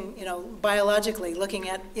measuring, biologically, looking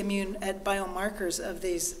at biomarkers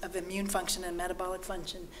of immune function and metabolic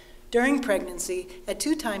function during pregnancy at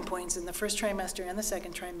 2 time points, in the first trimester and the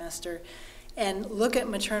second trimester, and look at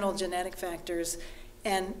maternal genetic factors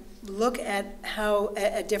and look at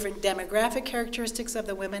at different demographic characteristics of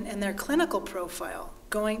the women and their clinical profile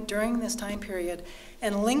during this time period,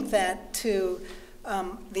 and link that to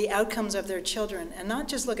the outcomes of their children, and not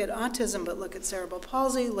just look at autism, but look at cerebral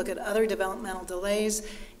palsy, look at other developmental delays,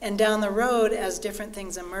 and down the road, as different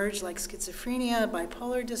things emerge like schizophrenia,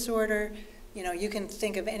 bipolar disorder, You know, you can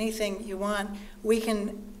think of anything you want.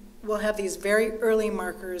 We'll have these very early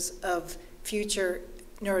markers of future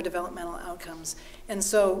neurodevelopmental outcomes. And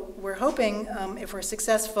so we're hoping, if we're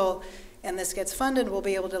successful and this gets funded, we'll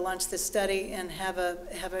be able to launch this study and have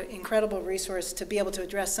an incredible resource to be able to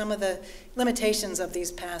address some of the limitations of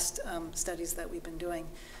these past studies that we've been doing.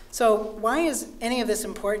 So why is any of this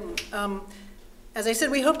important? As I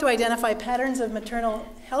said, we hope to identify patterns of maternal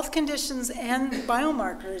health conditions and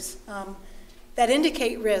biomarkers that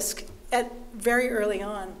indicate risk very early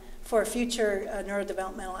on for future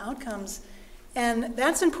neurodevelopmental outcomes. And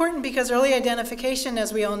that's important because early identification,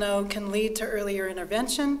 as we all know, can lead to earlier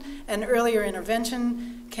intervention, and earlier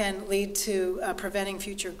intervention can lead to preventing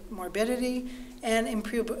future morbidity and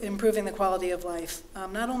improving the quality of life,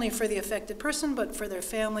 not only for the affected person, but for their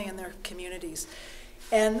family and their communities.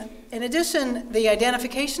 And in addition, the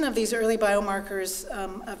identification of these early biomarkers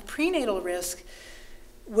of prenatal risk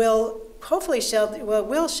will hopefully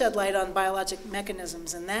shed light on biologic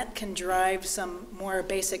mechanisms, and that can drive some more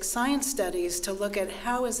basic science studies to look at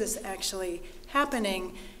how is this actually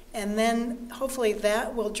happening, and then hopefully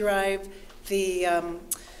that will drive the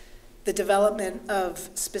development of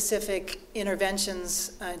specific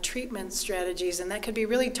interventions, treatment strategies, and that could be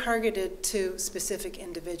really targeted to specific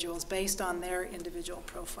individuals based on their individual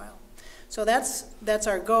profile. So that's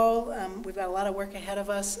our goal. We've got a lot of work ahead of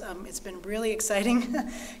us. It's been really exciting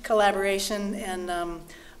collaboration and a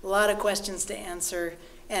lot of questions to answer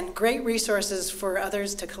and great resources for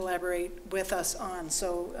others to collaborate with us on.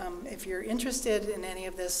 So if you're interested in any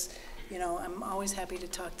of this, you know, I'm always happy to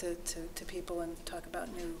talk to people and talk about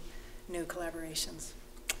new collaborations.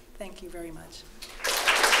 Thank you very much.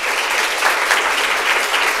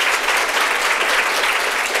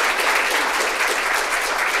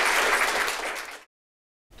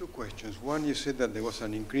 Two questions. One, you said that there was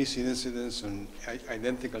an increase in incidence on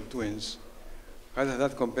identical twins. How does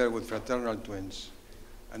that compare with fraternal twins?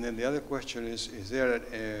 And then the other question is there,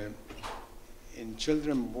 in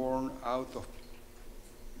children born out of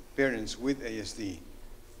parents with ASD,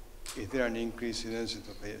 is there an increase in incidence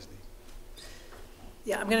of ASD?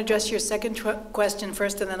 Yeah, I'm going to address your second question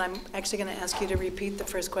first, and then I'm actually going to ask you to repeat the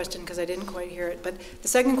first question because I didn't quite hear it. But the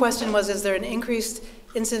second question was, is there an increased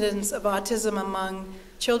incidence of autism among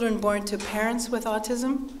children born to parents with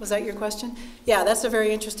autism? Was that your question? Yeah, that's a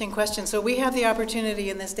very interesting question. So we have the opportunity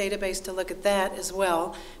in this database to look at that as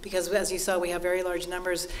well, because as you saw, we have very large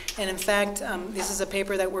numbers. And in fact, this is a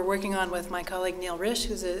paper that we're working on with my colleague Neil Risch,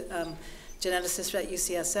 who's a geneticist at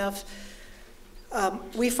UCSF.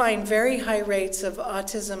 We find very high rates of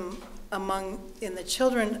autism in the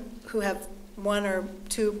children who have one or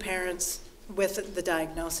two parents with the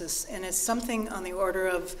diagnosis. And it's something on the order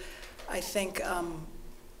of, I think,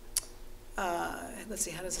 let's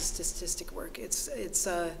see, how does the statistic work? It's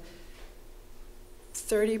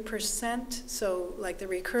 30%, so like the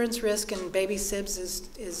recurrence risk in baby SIBS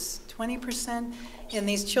is 20%. In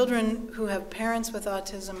these children who have parents with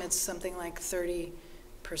autism, it's something like 30%.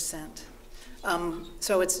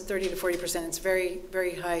 So it's 30 to 40%. It's very,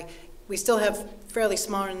 very high. We still have fairly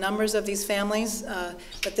small numbers of these families,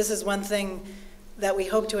 but this is one thing that we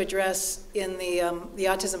hope to address in the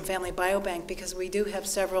Autism Family Biobank, because we do have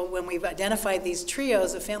several, when we've identified these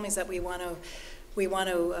trios of families that we want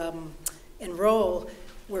to enroll,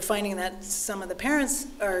 we're finding that some of the parents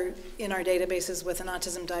are in our databases with an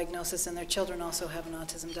autism diagnosis, and their children also have an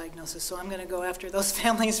autism diagnosis. So I'm going to go after those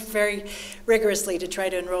families very rigorously to try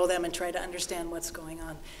to enroll them and try to understand what's going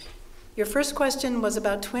on. Your first question was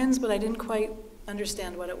about twins, but I didn't quite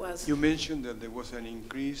understand what it was. You mentioned that there was an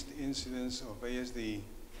increased incidence of ASD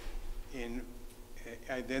in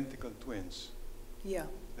identical twins. Yeah.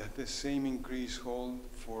 Does the same increase hold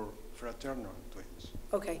for fraternal twins?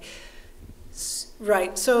 Okay.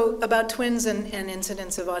 Right, so about twins and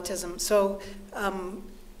incidence of autism. So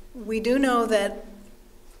we do know that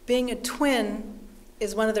being a twin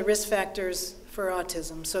is one of the risk factors for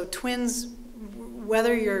autism. So twins,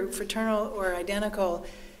 whether you're fraternal or identical,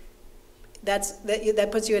 that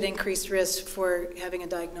puts you at increased risk for having a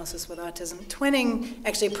diagnosis with autism. Twinning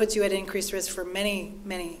actually puts you at increased risk for many,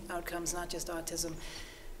 many outcomes, not just autism.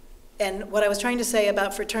 And what I was trying to say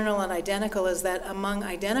about fraternal and identical is that among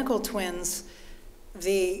identical twins,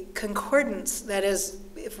 the concordance, that is,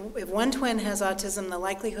 if one twin has autism, the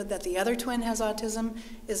likelihood that the other twin has autism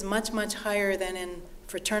is much, much higher than in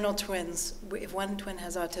fraternal twins. If one twin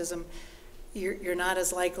has autism, you're not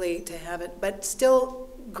as likely to have it, but still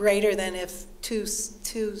greater than if two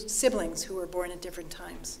siblings who were born at different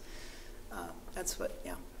times. That's what,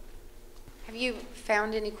 yeah. Have you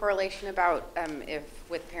found any correlation about if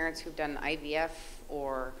with parents who've done IVF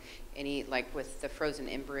or any, like with the frozen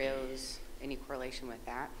embryos? any correlation with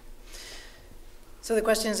that? So the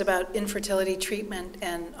question is about infertility treatment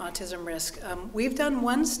and autism risk. We've done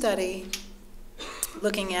one study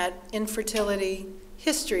looking at infertility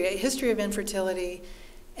history, a history of infertility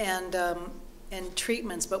and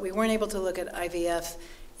treatments, but we weren't able to look at IVF,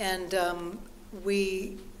 and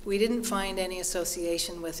we didn't find any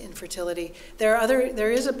association with infertility.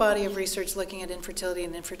 There is a body of research looking at infertility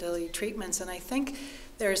and infertility treatments, and I think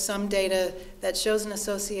there is some data that shows an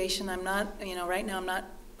association. I'm not, right now I'm not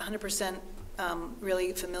 100%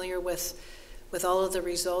 really familiar with all of the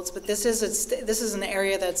results, but this is an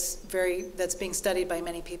area that's being studied by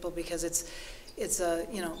many people because it's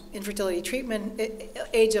infertility treatment.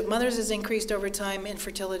 Age of mothers has increased over time.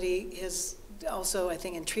 Infertility is also, I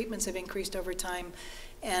think, in treatments have increased over time.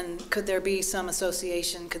 And could there be some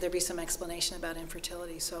association? Could there be some explanation about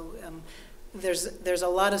infertility? So there's a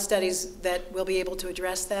lot of studies that will be able to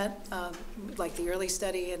address that, like the early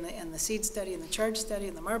study and the seed study and the charge study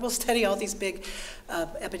and the marble study, all these big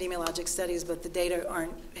epidemiologic studies, but the data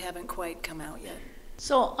haven't quite come out yet.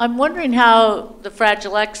 So I'm wondering how the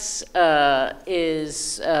Fragile X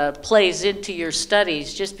plays into your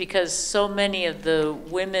studies, just because so many of the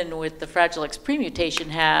women with the Fragile X premutation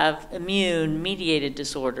have immune-mediated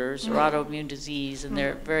disorders or autoimmune disease, and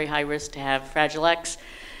they're very high risk to have Fragile X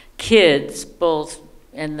kids, both,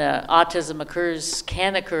 and the autism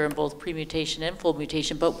can occur in both premutation and full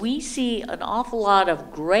mutation, but we see an awful lot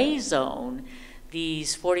of gray zone,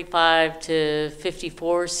 these 45 to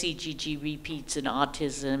 54 CGG repeats in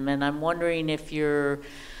autism, and I'm wondering if you're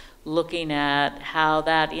looking at how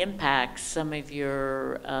that impacts some of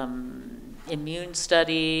your immune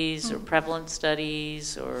studies or prevalence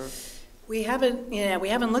studies, or... We haven't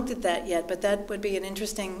looked at that yet, but that would be an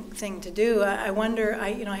interesting thing to do. I wonder,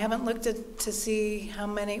 I haven't looked at to see how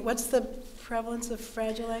many, what's the prevalence of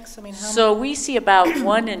Fragile X? I mean, so we see about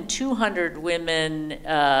 1 in 200 women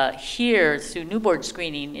here through newborn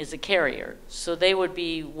screening is a carrier. So they would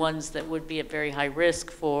be ones that would be at very high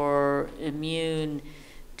risk for immune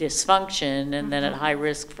dysfunction, and then at high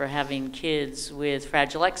risk for having kids with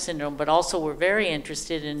Fragile X syndrome. But also we're very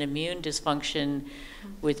interested in immune dysfunction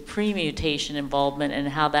with premutation involvement and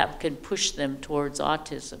how that can push them towards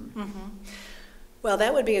autism. Well,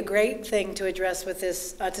 that would be a great thing to address with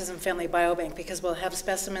this Autism Family Biobank, because we'll have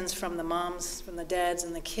specimens from the moms, from the dads,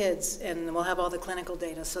 and the kids, and we'll have all the clinical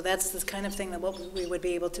data. So that's the kind of thing that we would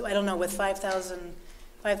be able to, I don't know, with 5,000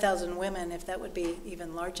 women, if that would be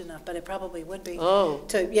even large enough, but it probably would be.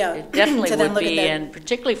 It definitely would be, and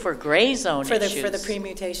particularly for gray zone issues. For the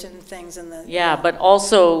premutation things and the... Yeah, but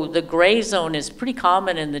also the gray zone is pretty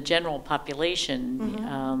common in the general population,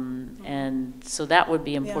 and so that would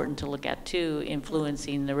be important to look at too,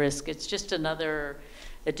 influencing the risk. It's just another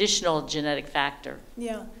additional genetic factor.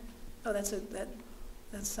 Yeah. Oh, that's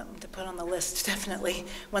something to put on the list, definitely,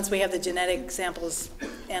 once we have the genetic samples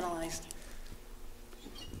analyzed.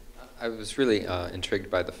 I was really intrigued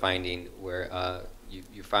by the finding where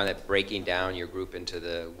you found that breaking down your group into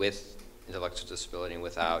the with intellectual disability and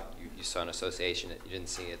without, you saw an association that you didn't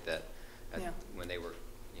see it when they were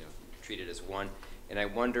treated as one. And I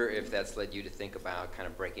wonder if that's led you to think about kind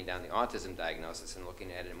of breaking down the autism diagnosis and looking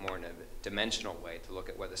at it more in a dimensional way to look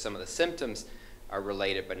at whether some of the symptoms are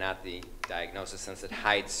related but not the diagnosis, since it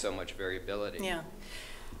hides so much variability.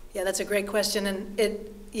 Yeah, that's a great question, and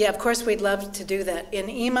of course we'd love to do that. In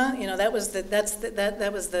EMA, that was the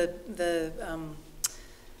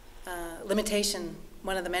limitation,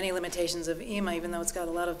 one of the many limitations of EMA, even though it's got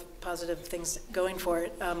a lot of positive things going for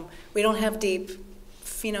it. We don't have deep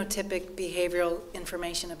phenotypic behavioral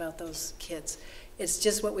information about those kids. It's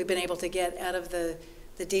just what we've been able to get out of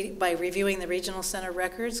by reviewing the regional center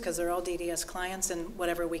records, because they're all DDS clients, and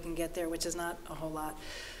whatever we can get there, which is not a whole lot.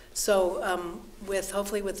 So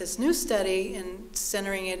hopefully with this new study and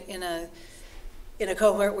centering it in a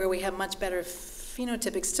cohort where we have much better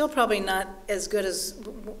phenotypic, still probably not as good as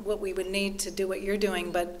what we would need to do what you're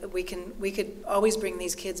doing, but we could always bring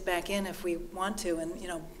these kids back in if we want to, and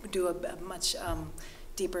do a much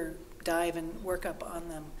deeper dive and workup on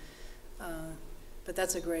them. But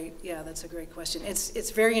that's a great question.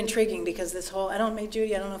 It's very intriguing, because this whole,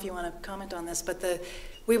 Judy, I don't know if you want to comment on this, but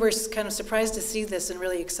we were kind of surprised to see this and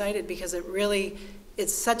really excited, because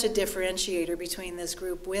it's such a differentiator between this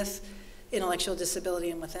group with intellectual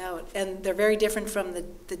disability and without. And they're very different from the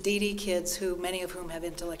DD kids, many of whom have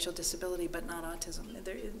intellectual disability but not autism.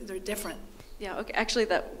 They're different. Yeah, okay. Actually,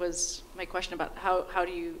 that was my question about how are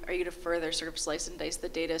you to further sort of slice and dice the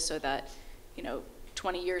data so that,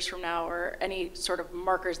 20 years from now, or any sort of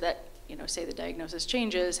markers that, say the diagnosis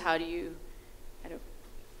changes, how do you kind of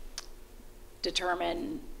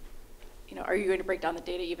determine, are you going to break down the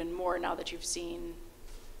data even more now that you've seen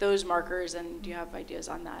those markers, and do you have ideas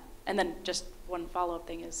on that? And then just one follow-up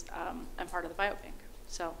thing is, I'm part of the biobank,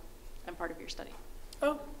 so I'm part of your study.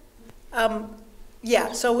 Oh,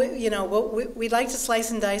 yeah, so, we'd like to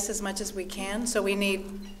slice and dice as much as we can, so we need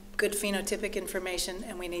good phenotypic information,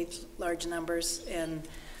 and we need large numbers, and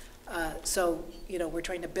so, we're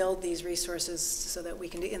trying to build these resources so that we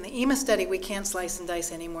can do, in the EMA study, we can't slice and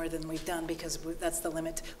dice any more than we've done because that's the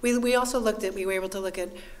limit. We also we were able to look at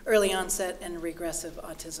early onset and regressive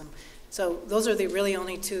autism. So those are the really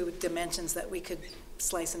only two dimensions that we could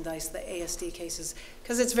slice and dice the ASD cases,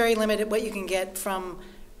 because it's very limited what you can get from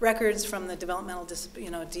records from the developmental,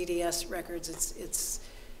 DDS records.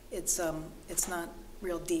 It's not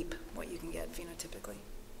real deep what you can get phenotypically.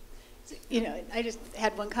 I just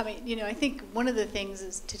had one comment. I think one of the things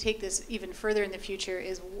is to take this even further in the future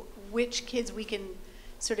is which kids we can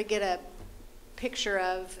sort of get a picture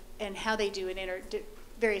of and how they do in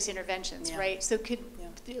various interventions, right? So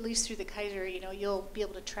at least through the Kaiser, you'll be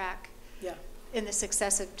able to track in the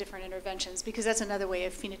success of different interventions, because that's another way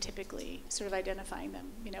of phenotypically sort of identifying them,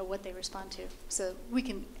 what they respond to. So we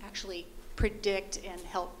can actually predict and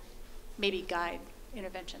help maybe guide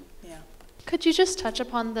intervention. Yeah. Could you just touch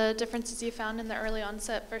upon the differences you found in the early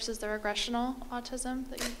onset versus the regressional autism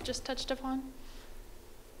that you just touched upon?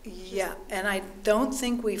 Yeah, and I don't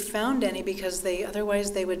think we found any because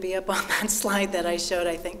otherwise they would be up on that slide that I showed,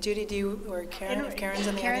 I think. Judy, do you, or Karen, if Karen's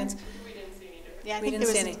in the audience? We didn't see any difference. Yeah, we didn't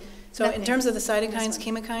see any. So in terms of the cytokines,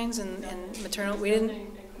 chemokines, and maternal, we didn't.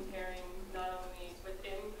 And comparing not only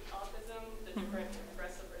within autism, the different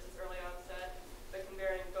progressive versus early onset, but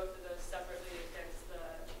comparing both of those separately against the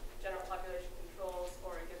general population controls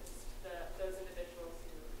or against those individuals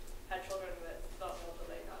who had children with developmental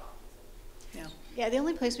delay, not autism. Yeah, the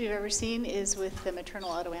only place we've ever seen is with the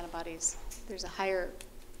maternal autoantibodies. There's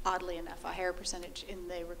oddly enough, a higher percentage in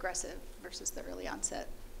the regressive versus the early onset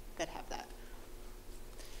that have that.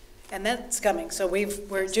 And that's coming. So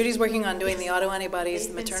Judy's working on doing the autoantibodies,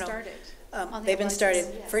 the maternal. They've been started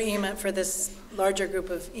for EMA, for this larger group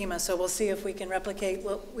of EMA. So we'll see if we can replicate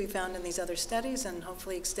what we found in these other studies and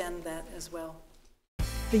hopefully extend that as well.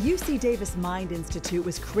 The UC Davis Mind Institute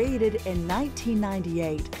was created in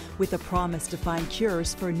 1998 with a promise to find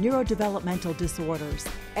cures for neurodevelopmental disorders.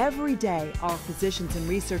 Every day, our physicians and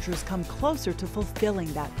researchers come closer to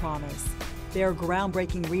fulfilling that promise. Their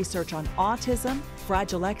groundbreaking research on autism,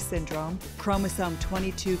 Fragile X syndrome, chromosome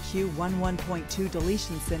 22q11.2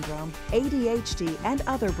 deletion syndrome, ADHD, and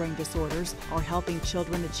other brain disorders are helping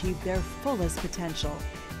children achieve their fullest potential.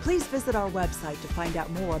 Please visit our website to find out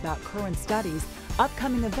more about current studies,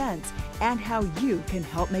 upcoming events, and how you can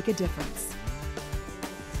help make a difference.